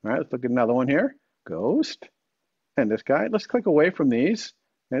 All right, let's look at another one here. Ghost. And this guy. Let's click away from these.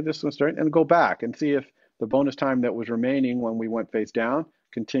 And this one's starting, and go back and see if the bonus time that was remaining when we went face down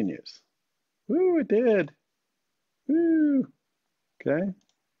continues. Woo, it did. Woo. Okay.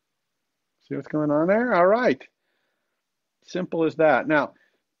 See what's going on there? All right. Simple as that. Now,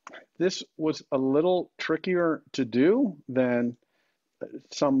 this was a little trickier to do than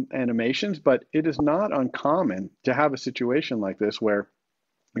some animations, but it is not uncommon to have a situation like this where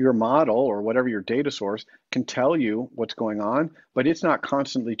your model or whatever your data source can tell you what's going on, but it's not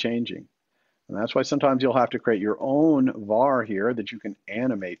constantly changing. And that's why sometimes you'll have to create your own var here that you can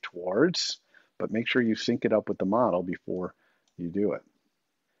animate towards, but make sure you sync it up with the model before you do it.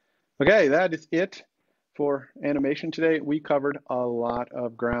 Okay, that is it for animation today. We covered a lot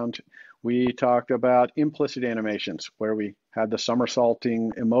of ground. We talked about implicit animations where we had the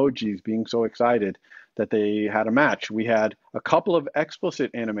somersaulting emojis being so excited that they had a match. We had a couple of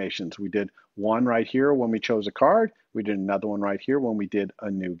explicit animations. We did one right here when we chose a card. We did another one right here when we did a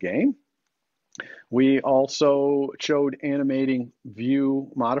new game. We also showed animating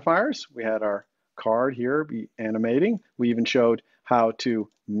view modifiers. We had our card here be animating. We even showed how to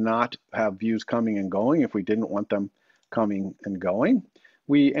not have views coming and going if we didn't want them coming and going.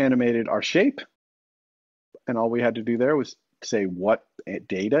 We animated our shape, and all we had to do there was say what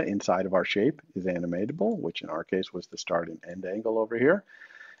data inside of our shape is animatable, which in our case was the start and end angle over here.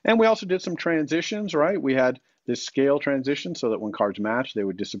 And we also did some transitions, right? We had this scale transition so that when cards match, they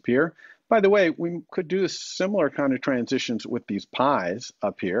would disappear. By the way, we could do similar kind of transitions with these pies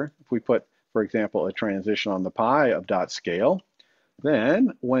up here. If we put, for example, a transition on the pi of dot scale,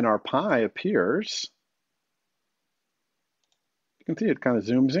 then when our pi appears, you can see it kind of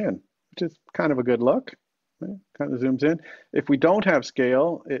zooms in, which is kind of a good look. Right? Kind of zooms in. If we don't have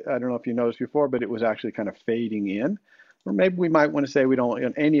scale, I don't know if you noticed before, but it was actually kind of fading in. Or maybe we might want to say we don't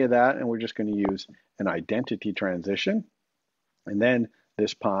want any of that, and we're just going to use an identity transition. And then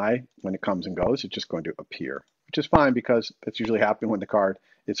this pi, when it comes and goes, it's just going to appear, which is fine because that's usually happening when the card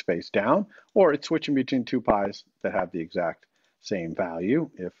is face down, or it's switching between two pies that have the exact same value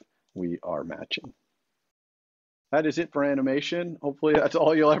if we are matching. that is it for animation. Hopefully that's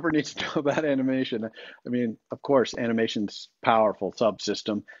all you'll ever need to know about animation. I mean, of course, animation's powerful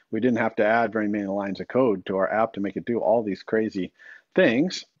subsystem. We didn't have to add very many lines of code to our app to make it do all these crazy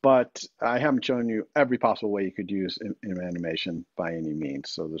things, but I haven't shown you every possible way you could use animation by any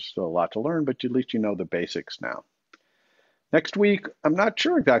means. So there's still a lot to learn, but at least you know the basics now. Next week, I'm not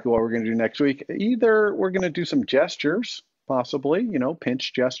sure exactly what we're going to do next week. Either we're going to do some gestures, possibly,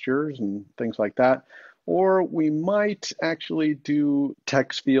 pinch gestures and things like that, or we might actually do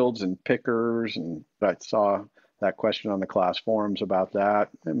text fields and pickers. And I saw that question on the class forums about that,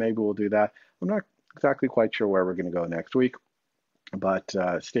 and maybe we'll do that. I'm not exactly quite sure where we're going to go next week, but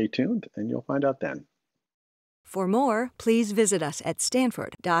stay tuned and you'll find out then. For more, please visit us at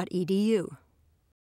stanford.edu.